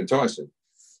Usyk and Tyson.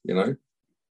 You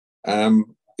know,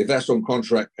 if that's on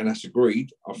contract and that's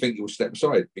agreed, I think he will step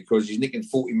aside because he's nicking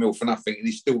 40 mil for nothing, and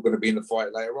he's still going to be in the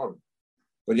fight later on.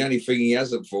 But the only thing he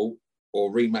hasn't fought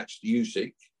or rematched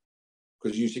Usyk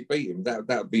because Usyk beat him.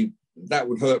 That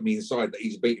would hurt me inside that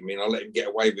he's beating me and I let him get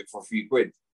away with it for a few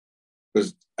quid.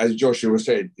 Because as Joshua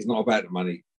said, it's not about the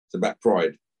money. It's about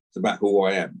pride. It's about who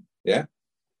I am. Yeah.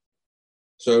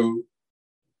 So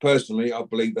personally, I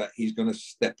believe that he's going to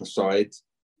step aside,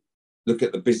 look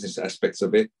at the business aspects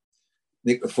of it,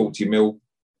 nick the 40 mil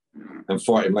and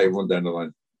fight him later on down the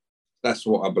line. That's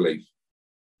what I believe.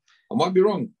 I might be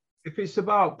wrong. If it's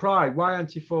about pride, why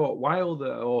aren't you fought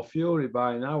Wilder or Fury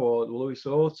by now or Luis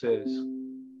Ortiz?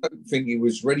 I don't think he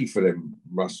was ready for them,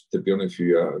 Russ, to be honest with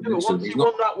you. Yeah, once he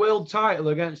won that world title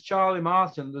against Charlie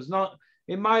Martin, there's not,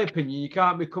 in my opinion, you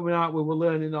can't be coming out with we're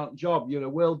learning on job. You're a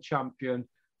world champion,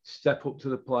 step up to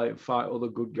the plate and fight other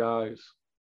good guys.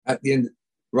 At the end,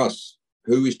 Russ,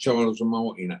 who is Charles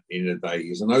Martin in a day?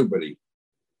 He's a nobody.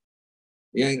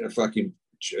 He ain't a fucking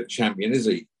champion, is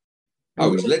he?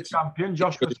 Oh, he's led champion.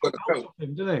 Joshua took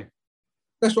him, didn't he?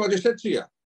 That's what I just said to you.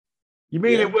 You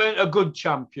mean it weren't a good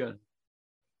champion?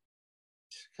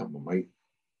 Come on, mate.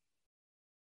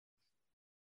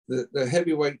 The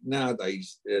heavyweight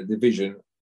nowadays division,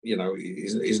 you know,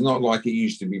 is not like it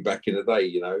used to be back in the day,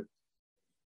 you know.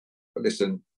 But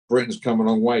listen, Britain's come a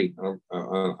long way. And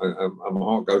my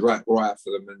heart goes right out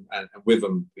for them and with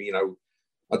them. You know,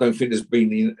 I don't think there's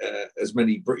been as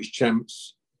many British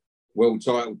champs, world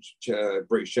title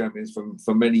British champions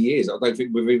for many years. I don't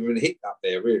think we've even hit up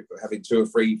there, really, having 2 or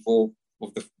 3, 4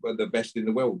 of the best in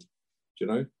the world. Do you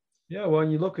know? Yeah, well,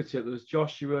 when you look at it, there's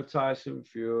Joshua, Tyson,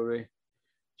 Fury,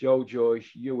 Joe Joyce,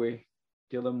 Huey,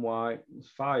 Dylan White. There's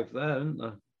 5 there, isn't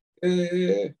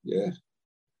there? Yeah.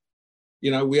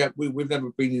 You know, we've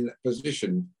never been in that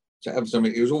position to have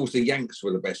something. It was always the Yanks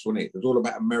were the best, wasn't it? It was all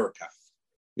about America,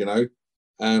 you know.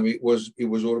 It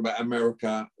was all about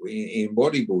America in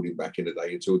bodybuilding back in the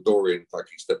day until Dorian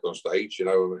fucking stepped on stage, you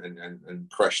know, and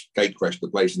crashed the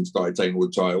place and started taking all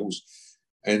the titles.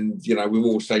 And, you know, we were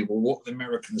all saying, well, what the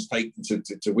Americans taking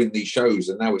to win these shows?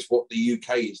 And now it's what the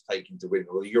UK is taking to win,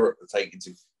 or Europe are taking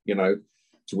to, you know,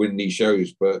 to win these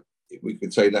shows. But we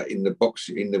could say that in the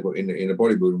boxing, in the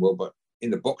bodybuilding world, but in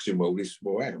the boxing world, it's,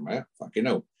 well, hang on, man, fucking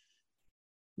hell.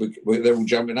 They're all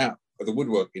jumping out of the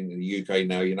woodwork in the UK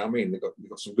now, you know what I mean? They've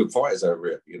got some good fighters over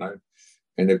here, you know,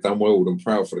 and they've done well and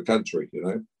proud for the country, you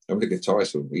know. I look at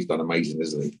Tyson, he's done amazing,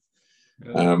 isn't he?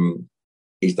 Yeah.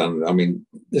 He's done, I mean,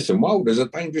 listen, Wilder's a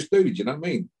dangerous dude, you know what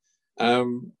I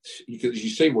mean? You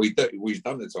see what he's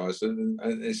done to Tyson,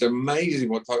 and it's amazing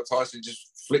what Tyson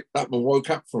just flipped up and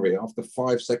woke up from it after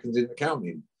 5 seconds in the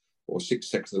counting, or 6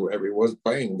 seconds, or whatever it was,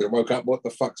 bang, they woke up, what the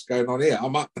fuck's going on here?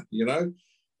 I'm up, you know?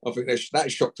 I think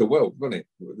that shocked the world, wasn't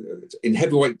it? In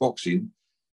heavyweight boxing,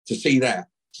 to see that,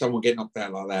 someone get knocked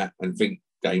out like that and think,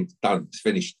 game done, it's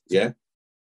finished, yeah?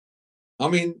 I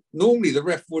mean, normally the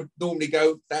ref would normally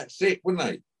go, that's it, wouldn't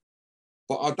they?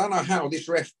 But I don't know how this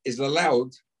ref is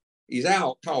allowed, he's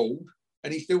out cold,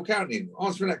 and he's still counting.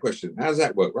 Answer me that question. How does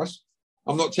that work, Russ?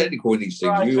 I'm not technical in these things.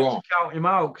 Right, you are. Count him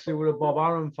out because he was a Bob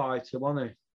Arum fighter, wasn't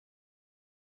he?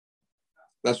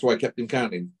 That's why I kept him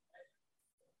counting.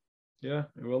 Yeah,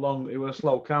 it was a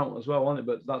slow count as well, wasn't it?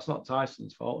 But that's not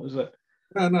Tyson's fault, is it?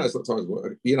 No, it's not Tyson's fault.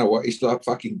 You know what? It's like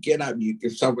fucking get up.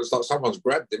 If someone's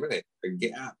grabbed him, innit? And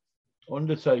get up.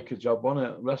 Undertaker job, wasn't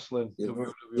it? Wrestling.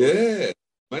 Yeah,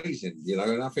 amazing. You know,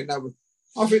 and I think that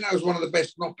was one of the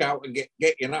best knockout and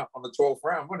getting up on the 12th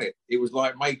round, wasn't it? It was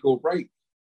like make or break.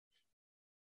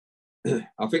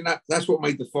 I think that's what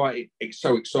made the fight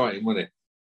so exciting, wasn't it?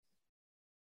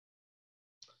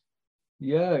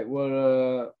 Yeah, it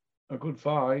was a good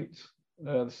fight.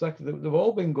 The second, they've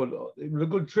all been good. It was a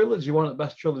good trilogy, one of the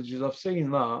best trilogies I've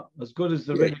seen. That as good as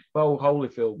the Riddick Bowe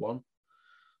Holyfield one.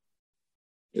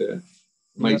 Yeah,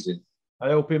 amazing. Yeah.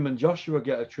 I hope him and Joshua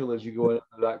get a trilogy going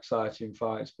at that exciting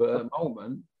fights. But at the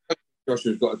moment,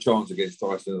 Joshua's got a chance against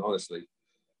Tyson, honestly.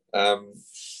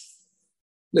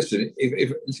 Listen,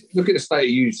 if look at the state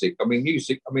of Usyk.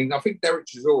 I think Derek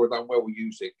Chisora done well with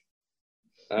Usyk.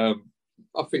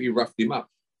 I think he roughed him up.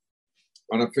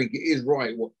 And I think it is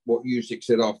right what Usyk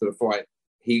said after the fight.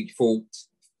 He fought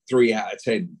 3 out of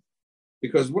 10.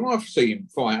 Because when I've seen him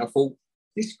fight, I thought,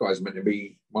 this guy's meant to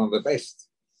be one of the best.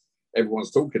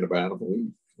 everyone's talking about. I thought,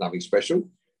 nothing special.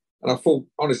 And I thought,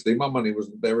 honestly, my money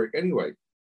wasn't Derek anyway.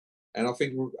 And I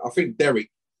think Derek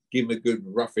gave him a good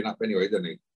roughing up anyway, didn't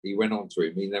he? He went on to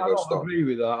him. He never stopped. I agree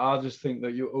with that. I just think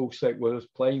that Usyk was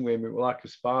playing with him. It was like a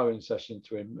sparring session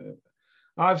to him.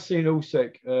 I've seen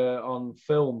Usyk on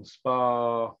film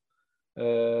spar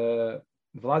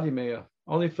Vladimir,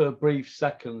 only for brief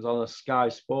seconds on a Sky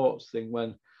Sports thing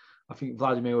when I think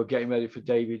Vladimir were getting ready for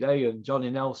David A and Johnny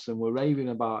Nelson were raving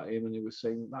about him, and he was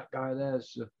saying, that guy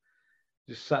there's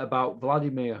just set about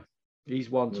Vladimir. He's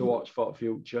one to watch for the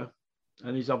future.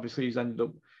 And he's ended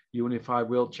up unified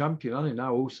world champion, hasn't he?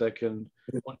 Now Usyk and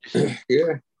so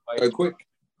quick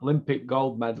Olympic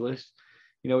gold medalist.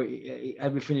 You know,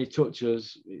 everything he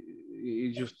touches,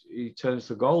 he turns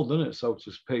to gold, doesn't it, so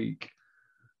to speak?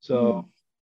 So,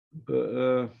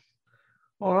 but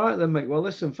all right then, Mick. Well,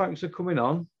 listen, thanks for coming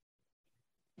on.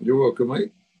 You're welcome,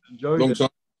 mate. Enjoyed long it. time.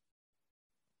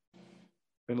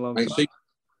 Been a long I time.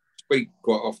 Speak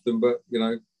quite often, but you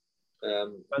know,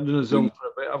 spending a Zoom for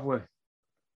a bit, have we?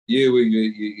 You with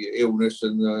your illness,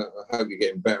 and I hope you're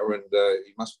getting better. And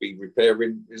you must be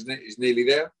repairing, isn't it? It's nearly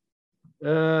there.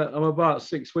 I'm about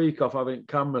 6 weeks off having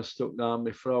cameras stuck down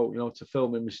my throat, you know, to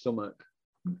film in my stomach.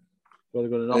 Well, they're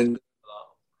going to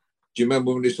do you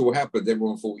remember when this all happened?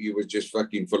 Everyone thought you were just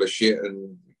fucking full of shit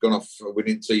and gone off. We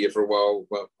didn't see you for a while.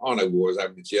 Well, I know what was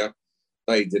happening to you.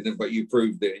 They didn't, but you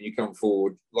proved it, and you come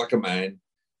forward like a man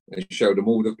and showed them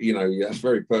all the, you know, that's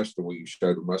very personal what you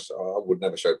showed them. I would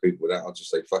never show people that. I'd just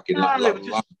say fucking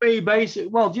just be basic.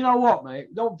 Well, do you know what,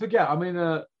 mate? Don't forget, I'm in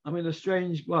a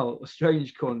strange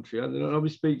country.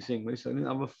 Nobody speaks English. I didn't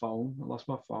have a phone. I lost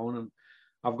my phone, and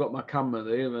I've got my camera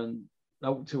there and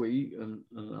out to eat. And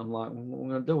I'm like, what am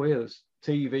I going to do here? There's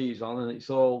TV's on, and it's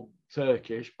all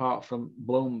Turkish, apart from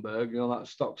Bloomberg, you know, that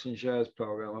stocks and shares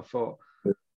program. I thought,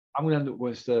 I'm going to end up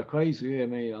going stir crazy here,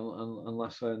 me,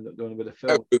 unless I end up doing a bit of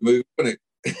film. Good move, isn't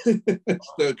it?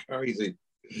 Stir crazy.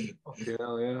 Okay,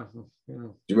 yeah.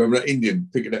 Do you remember that Indian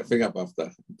picking that thing up after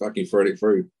fucking throwing it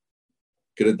through?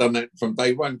 Could have done that from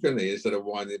day one, couldn't he? Instead of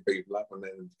winding people up and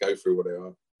then go through what they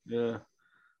are. Yeah.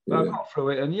 I got through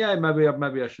it, and maybe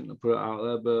I shouldn't have put it out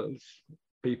there, but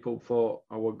people thought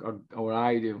I were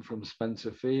hiding from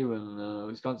Spencer Fear, and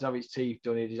he's going to have his teeth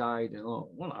done. He's hiding. Oh,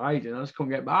 I'm not hiding. I just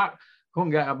couldn't get back. I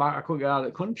couldn't get out of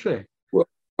the country. Well,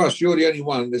 plus you're the only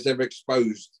one that's ever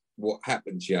exposed what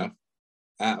happened to you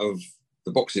out of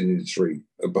the boxing industry.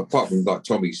 Apart from like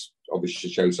Tommy's, obviously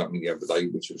showed something the other day,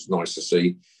 which was nice to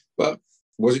see. But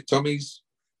was it Tommy's?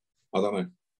 I don't know.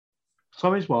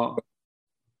 Tommy's what?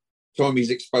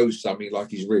 Tommy's exposed something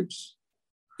like his ribs.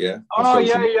 Yeah. Oh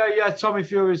yeah. Tommy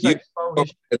Fury's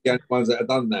exposed. The only ones that have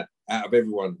done that out of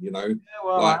everyone, you know. Yeah,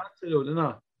 well, I had to do it, didn't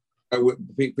I?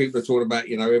 People are talking about,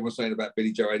 you know, everyone's saying about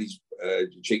Billy Joe Eddie's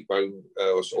cheekbone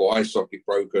or eye socket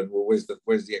broken. Well, where's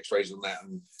the X-rays on that?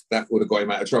 And that would have got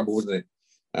him out of trouble, wouldn't it?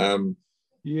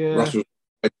 Yeah. Russell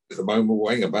at the moment,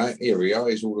 well, hang about. Here we are.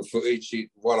 Here's all the footage.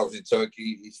 While I was in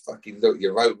Turkey, he's fucking look.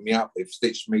 You've opened me up. They've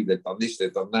stitched me. They've done this.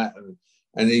 They've done that.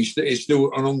 And it's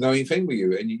still an ongoing thing with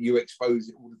you, and you expose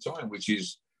it all the time, which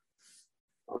is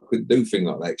I couldn't do things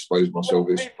like that. Expose myself.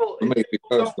 It's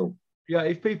personal. Yeah,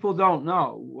 if people don't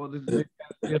know, well,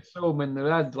 they assume in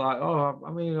their head, like, oh,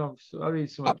 I mean, I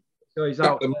read something. So he's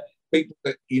out. People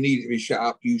that you need to be shut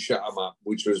up, you shut them up,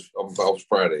 which was I was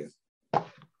proud of you.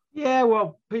 Yeah,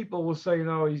 well, people will say, you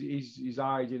know, he's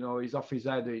hiding, you know, he's off his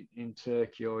head in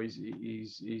Turkey, or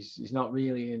he's not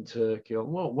really in Turkey, or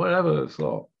whatever.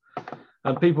 So,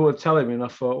 and people would tell him, and I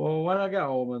thought, well, when I get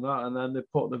home and that, and then they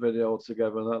put the video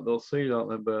together, and that they'll see, don't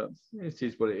they? But it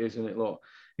is what it is, isn't it? Look,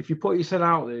 if you put yourself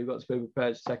out there, you've got to be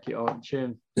prepared to take it on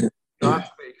chin. You have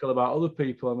to be critical about other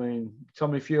people. I mean,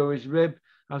 Tommy Fury's rib,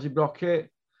 has he broke it?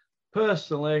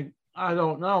 Personally, I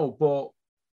don't know, but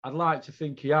I'd like to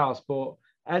think he has. But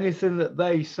anything that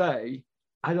they say,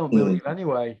 I don't believe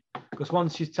anyway. Because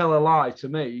once you tell a lie to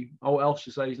me, what else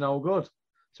you say is no good.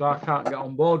 So I can't get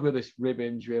on board with this rib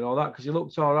injury and all that, because he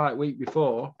looked all right week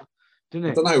before, didn't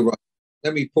he? I don't know, right?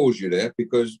 Let me pause you there,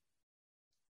 because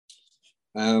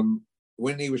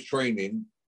when he was training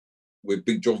with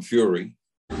Big John Fury,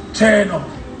 turn up.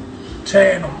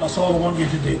 That's all I want you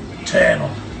to do. Turn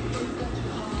up.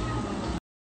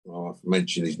 Oh, I've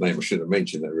mentioned his name. I shouldn't have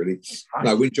mentioned that, really.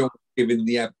 No, when John was giving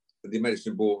the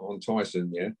medicine ball on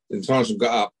Tyson, yeah, and Tyson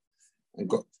got up and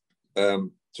got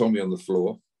Tommy on the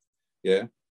floor, yeah,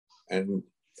 and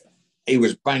he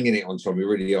was banging it on Tommy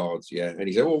really hard, yeah, and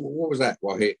he said, "Oh, what was that?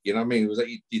 What hit? You know what I mean? Was that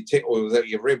your tit, or was that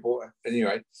your rib?" Or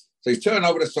anyway, so he's turned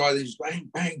over the side, and he's bang,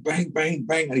 bang, bang, bang,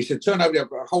 bang, and he said, "Turn over the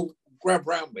whole grab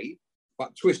round me,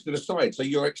 but twist to the side, so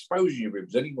you're exposing your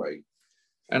ribs anyway."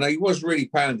 And he was really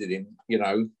pounding him, you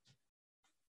know.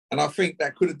 And I think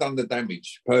that could have done the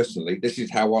damage, personally. This is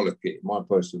how I look at it, my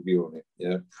personal view on it.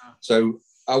 Yeah. So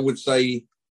I would say,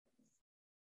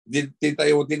 did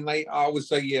they or didn't they? I would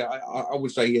say, yeah. I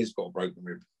would say he has got a broken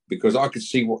rib, because I could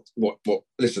see what.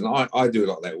 Listen, I do a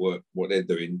lot of that work, what they're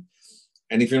doing.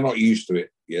 And if you're not used to it,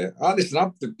 yeah. Listen,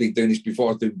 I've been doing this before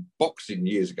I was doing boxing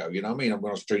years ago. You know what I mean? When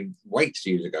I was doing weights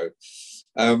years ago.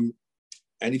 And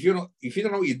if you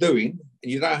don't know what you're doing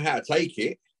and you don't know how to take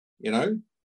it, you know,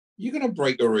 you're going to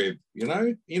break a rib, you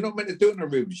know? You're not meant to do it in the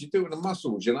ribs. You're doing the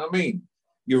muscles, you know what I mean?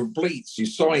 Your obliques, your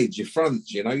sides, your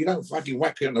fronts, you know? You don't fucking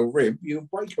whack it on a rib, you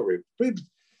break a rib.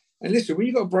 And listen, when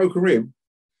you got a broken rib,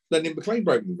 Lennon McLean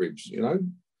broken ribs, you know?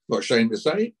 Not ashamed to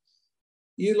say it.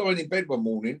 You're lying in bed one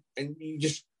morning and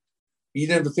you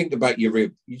never think about your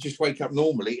rib. You just wake up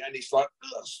normally and it's like,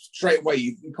 straight away,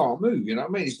 you can't move, you know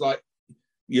what I mean? It's like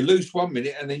you lose 1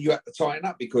 minute and then you have to tighten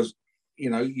up because, you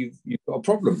know, you've got a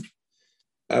problem.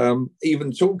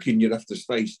 Even talking, you'd have to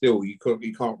stay still. You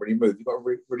can't really move. You've got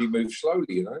to really move slowly,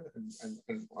 you know,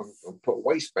 and put a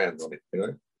waistband on it, you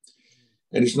know.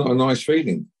 And it's not a nice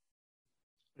feeling.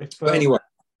 But anyway,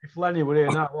 if Lenny were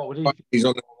here now, what would he? He's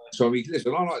on Tommy.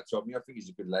 Listen, I like Tommy. I think he's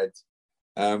a good lad.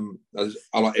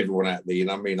 I like everyone out there, you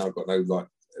know what I mean? I've got no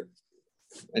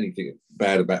anything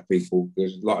bad about people,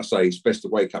 because, like I say, it's best to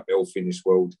wake up healthy in this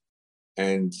world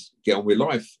and get on with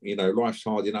life. You know, life's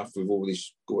hard enough with all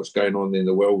this, what's going on in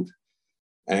the world.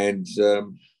 And,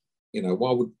 you know,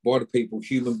 why do people,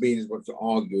 human beings, want to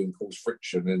argue and cause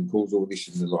friction and cause all this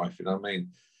in their life? You know what I mean?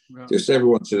 Yeah. Just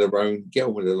everyone to their own, get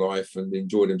on with their life and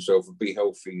enjoy themselves and be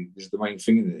healthy is the main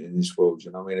thing in this world.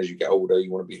 You know what I mean? As you get older,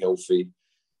 you want to be healthy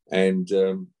and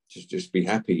just be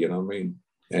happy, you know what I mean?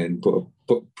 And put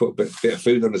a bit of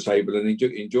food on the table and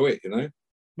enjoy it, you know?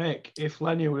 Mick, if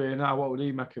Lenny were here now, what would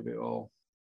he make of it all?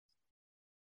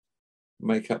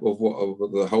 Make up of what,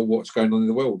 of the whole what's going on in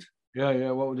the world?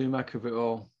 Yeah. What would he make of it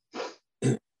all?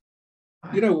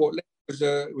 You know what?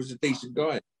 Lenny was a decent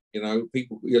guy. You know,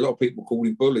 a lot of people call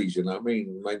him bullies. You know what I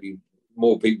mean? Maybe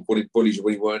more people call him bullies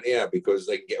when he weren't here because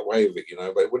they can get away with it. You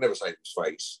know, but they would never say it to his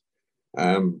face.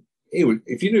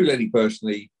 If you knew Lenny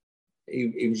personally,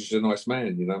 he was just a nice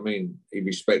man. You know what I mean? He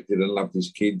respected and loved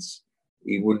his kids.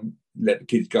 He wouldn't let the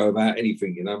kids go about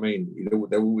anything, you know what I mean?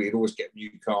 He'd always get new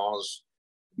cars.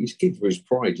 His kids were his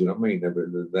pride, you know what I mean?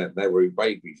 They were his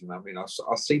babies, you know what I mean?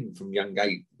 I've seen them from young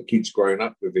age, the kids growing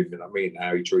up with him, you know what I mean?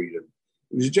 How he treated them.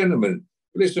 He was a gentleman.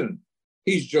 Listen,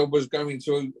 his job was going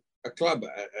to a club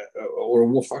or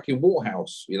a fucking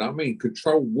warhouse, you know what I mean?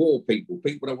 Control war people.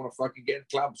 People don't want to fucking get in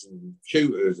clubs and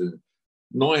shooters and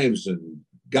knives and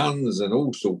guns and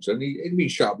all sorts. And he'd been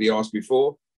shut up the arse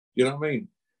before, you know what I mean?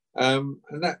 And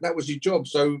that was his job.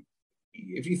 So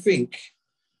if you think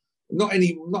not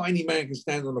any man can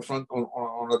stand on the front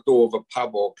on a door of a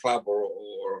pub or a club or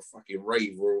a fucking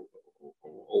rave or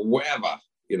whatever,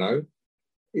 you know,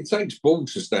 it takes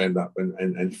balls to stand up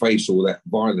and face all that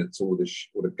violence, all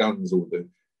the guns, all the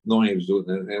knives,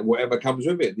 and whatever comes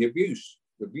with it, the abuse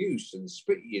and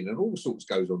spitting and all sorts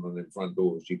goes on the front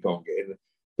doors. You can't get in.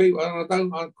 People, I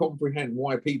don't comprehend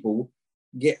why people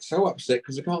get so upset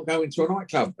because they can't go into a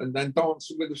nightclub and then dance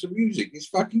with some music. It's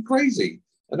fucking crazy.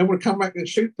 And they want to come back and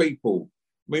shoot people.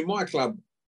 I mean, my club,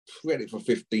 we had it for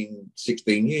 15,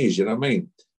 16 years, you know what I mean?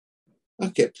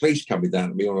 I'd get police coming down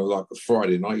to me on a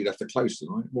Friday night, you'd have to close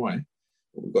tonight. Why?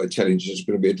 Well, we've got a challenge, there's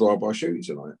going to be a drive-by shooting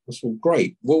tonight. That's all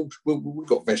great. Well, we've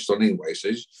got vests on anyway,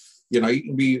 so, you know, you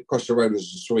can be across the road as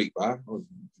a sweeper or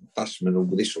dustman or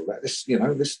this or that.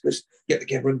 Let's get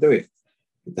together and do it.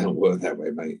 It don't work that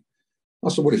way, mate. I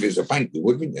said, what if it was a bank? You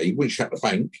wouldn't, you wouldn't shut the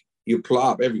bank. You'd pull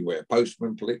up everywhere.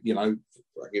 Postmen, you know,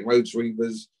 fucking road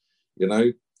sweepers, you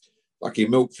know, like your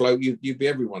milk float, you'd be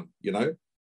everyone, you know.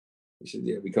 He said,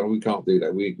 yeah, we can't do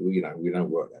that. We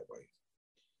don't work that way.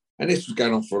 And this was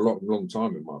going on for a long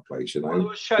time in my place, you know. Well, it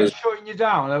was shutting you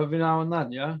down every now and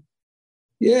then, yeah?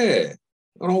 Yeah.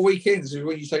 On all weekends is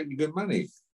when you take your good money.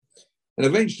 And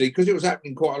eventually, because it was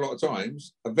happening quite a lot of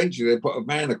times, eventually they put a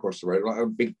van across the road, like a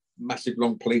big, massive,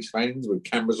 long police vans with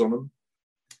cameras on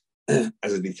them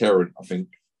as a deterrent, I think.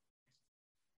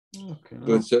 Okay.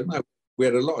 But no, we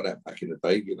had a lot of that back in the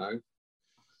day, you know.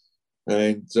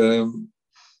 And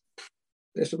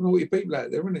there's some naughty people out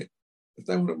there, isn't it? If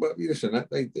they want to, listen,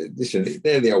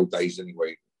 they're the old days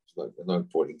anyway. There's no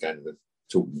point in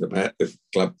talking about the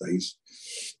club days.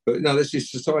 But no, that's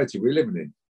just society we're living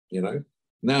in, you know.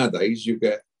 Nowadays, you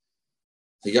get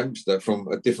a youngster from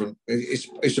a different.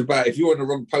 It's about if you're on the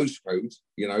wrong postcode,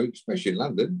 you know, especially in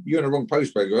London, you're on the wrong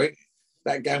postcode, right?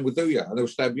 That gang will do you, and they'll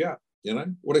stab you up, you know,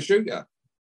 or they shoot you.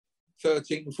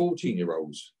 13,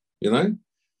 14-year-olds, you know.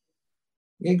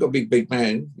 You ain't got a big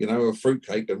man, you know, a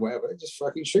fruitcake and whatever. Just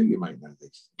fucking shoot you, mate.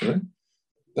 Nowadays, you know?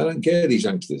 They don't care, these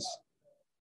youngsters.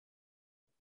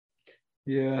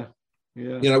 Yeah.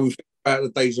 You know, we think about the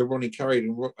days of Ronnie Curry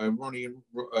and Ronnie and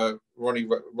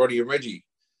Reggie.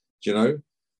 Do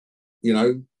you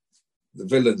know, the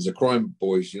villains, the crime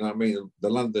boys. You know what I mean? The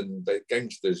London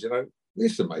gangsters. You know,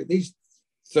 listen, mate. These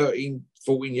 13,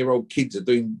 14-year-old kids are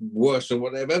doing worse than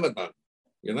what they've ever done.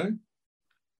 You know,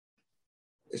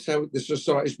 it's how the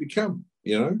society's become.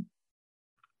 You know,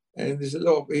 and there's a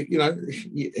lot of, you know,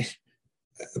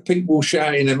 people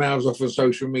shouting their mouths off on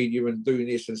social media and doing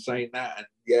this and saying that and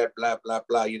yeah, blah, blah,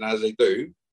 blah, you know, as they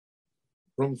do.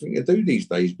 Wrong thing to do these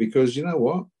days, because you know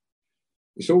what?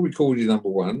 It's all recorded, number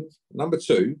one. Number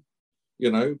two,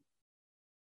 you know,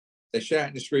 they're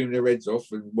shouting and screaming their heads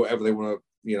off and whatever they want to,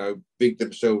 you know, big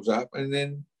themselves up, and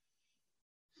then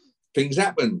things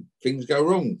happen, things go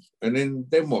wrong, and then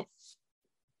what?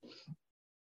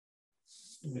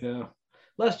 Yeah.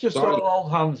 Let's just all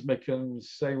hands, Mick, and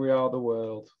say we are the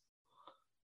world.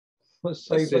 Let's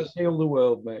heal the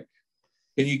world, Mick.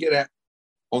 Can you get that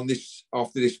on this,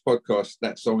 after this podcast,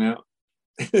 that song out?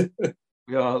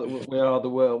 We are the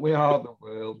world. We are the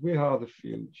world. We are the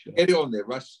future. Get it on there,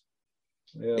 Russ.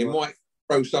 Yeah, it might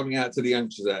throw something out to the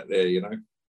youngsters out there, you know.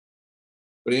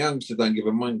 But the youngsters don't give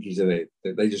a monkey's of it.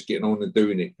 They're just getting on and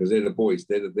doing it because they're the boys.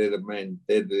 They're the men.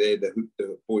 They're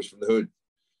the boys from the hood,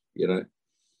 you know.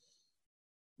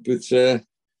 But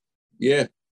yeah,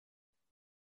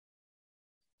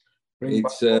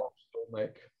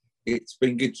 it's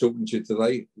been good talking to you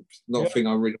today. It's not a thing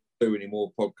I really do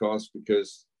anymore, podcasts,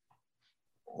 because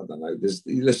I don't know.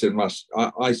 Listen, Russ,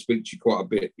 I speak to you quite a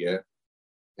bit, yeah.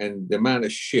 And the amount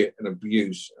of shit and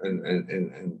abuse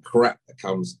and crap that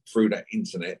comes through that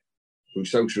internet, through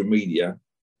social media,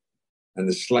 and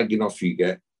the slagging off you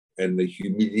get and the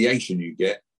humiliation you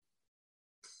get,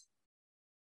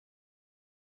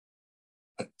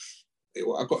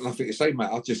 I've got nothing to say, mate.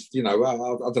 I just, you know, I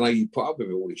don't know. You put up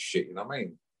with all this shit, you know what I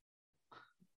mean?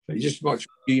 You're just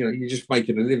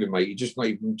making a living, mate. You're just not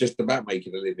even just about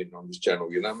making a living on this channel,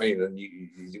 you know what I mean? And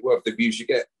you're worth the views you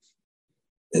get.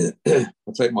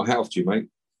 I'll take my hat off to you, mate.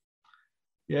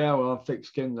 Yeah, well, I'm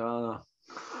thick-skinned, aren't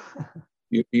I?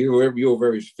 You're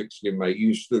very thick-skinned, mate.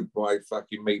 You stood by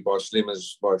fucking me, by slim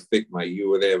as by thick, mate. You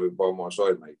were there by my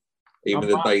side, mate. Even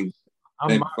the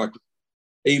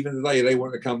day they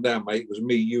want to come down, mate, it was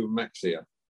me, you, and Max here.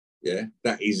 Yeah,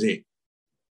 that is it.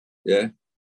 Yeah.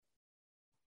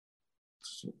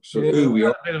 So who we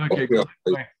are,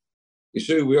 it's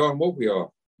who we are and what we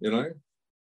are, you know.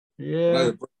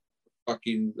 Yeah.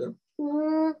 Fucking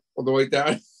all the way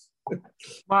down.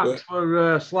 Max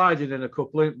were sliding in a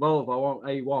couple in Volvo. I want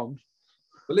A1.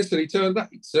 But listen, he turned that,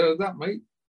 mate.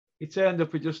 He turned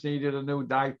up. He just needed a new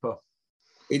diaper.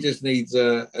 He just needs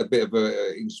a bit of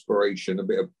inspiration, a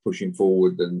bit of pushing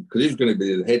forward, and because he's going to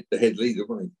be the head leader,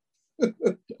 wasn't he?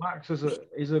 Max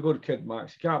he's a good kid,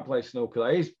 Max. He can't play snooker.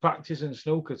 He's practicing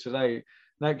snooker today.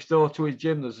 Next door to his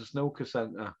gym, there's a snooker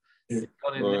centre.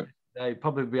 Right. He'd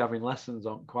probably be having lessons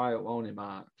on quiet, won't he,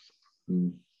 Max?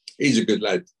 He's a good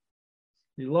lad.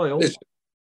 He's loyal. Listen,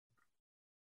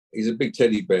 he's a big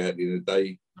teddy bear at the end of the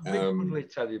day. A big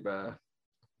teddy bear.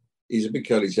 He's a big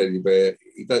curly teddy bear.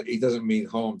 He doesn't mean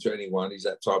harm to anyone. He's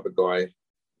that type of guy.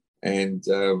 And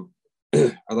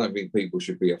I don't think people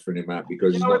should be offering him out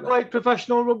because he's not. He played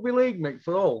professional rugby league, Mick,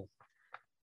 for all.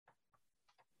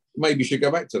 Maybe you should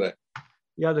go back to that.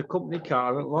 He had a company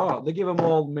car and lot. They give him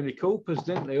all Mini Coopers,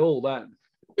 didn't they? All then.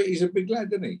 But he's a big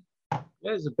lad, isn't he?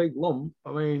 Yeah, he's a big lump.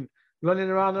 I mean, running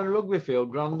around on a rugby field,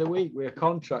 grand a week with a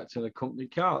contract and a company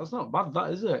car. That's not bad,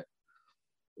 that is it?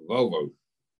 Volvo.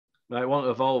 I want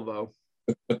a Volvo.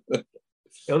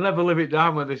 He'll never live it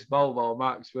down with this Volvo,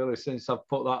 Max, really, since I've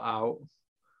put that out.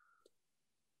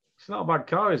 It's not a bad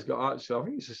car he's got, actually. I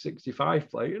think it's a 65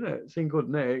 plate, isn't it? It's in good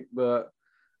nick, but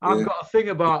I've got a thing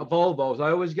about Volvos. I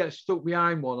always get stuck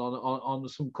behind one on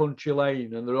some country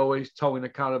lane and they're always towing a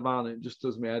caravan. It just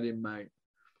does me head in, mate.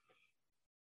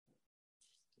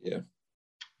 Yeah.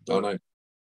 I know.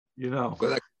 You know. But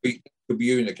that could be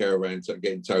you in a caravan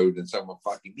getting towed and someone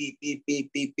fucking beep, beep,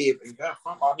 beep, beep, beep. And go,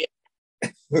 come on, yeah.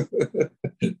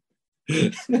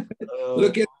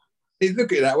 Look at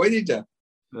that way, did you?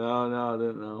 No, I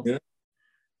don't know. Yeah.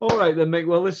 All right then, Mick.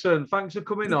 Well, listen, thanks for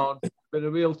coming on. It's been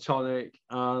a real tonic,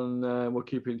 and we'll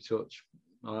keep in touch.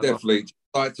 Definitely.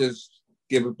 I'd like to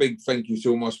give a big thank you to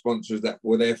all my sponsors that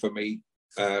were there for me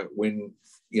when,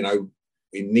 you know,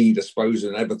 in need, I suppose,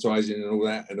 and advertising and all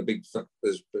that. And a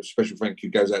special thank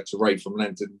you goes out to Ray from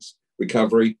Lanterns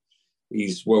Recovery.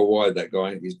 He's worldwide, that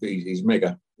guy. He's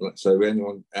mega. So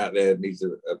anyone out there needs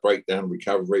a breakdown,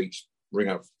 recovery, ring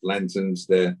up lanterns.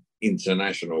 They're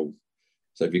international.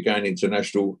 So if you're going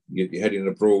international, you're heading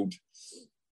abroad,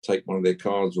 take one of their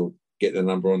cards or get the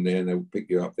number on there and they'll pick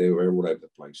you up. They're all over the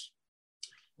place.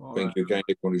 Thank you again,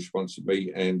 everyone who sponsored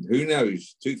me. And who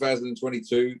knows,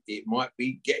 2022, it might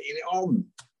be getting it on.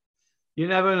 You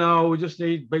never know. We just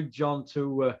need Big John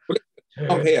to...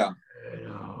 I'm here.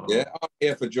 Yeah, I'm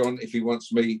here for John if he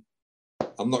wants me.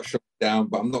 I'm not shut down,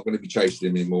 but I'm not going to be chasing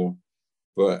him anymore.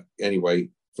 But anyway,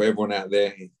 for everyone out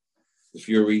there, the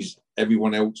Furies,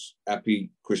 everyone else, happy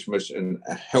Christmas and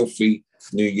a healthy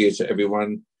New Year to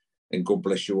everyone. And God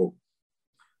bless you all.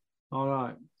 All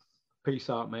right. Peace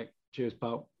out, mate. Cheers,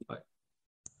 pal. Bye.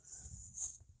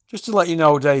 Just to let you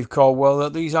know, Dave Caldwell,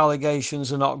 that these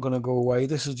allegations are not going to go away.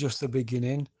 This is just the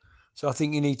beginning. So I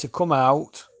think you need to come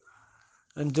out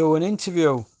and do an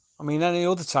interview. I mean, any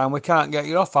other time we can't get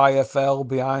you off IFL,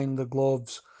 Behind the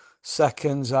Gloves,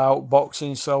 Seconds Out,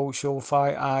 Boxing Social,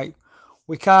 Fight Hype.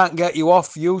 We can't get you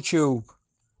off YouTube.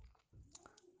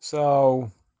 So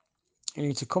you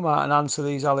need to come out and answer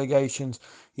these allegations.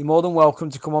 You're more than welcome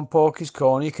to come on Porky's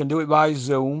Corner. You can do it by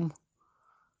Zoom.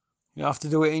 You don't have to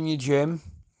do it in your gym.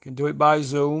 You can do it by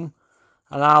Zoom.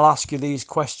 And I'll ask you these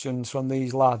questions from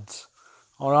these lads.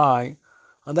 All right?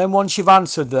 And then once you've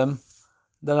answered them,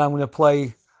 then I'm going to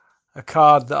play a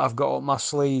card that I've got up my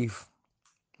sleeve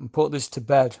and put this to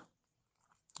bed.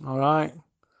 All right?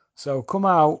 So come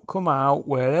out,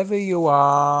 wherever you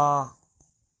are.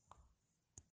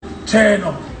 Turn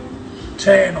up.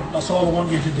 Turn up. That's all I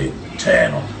want you to do.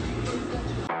 Turn up.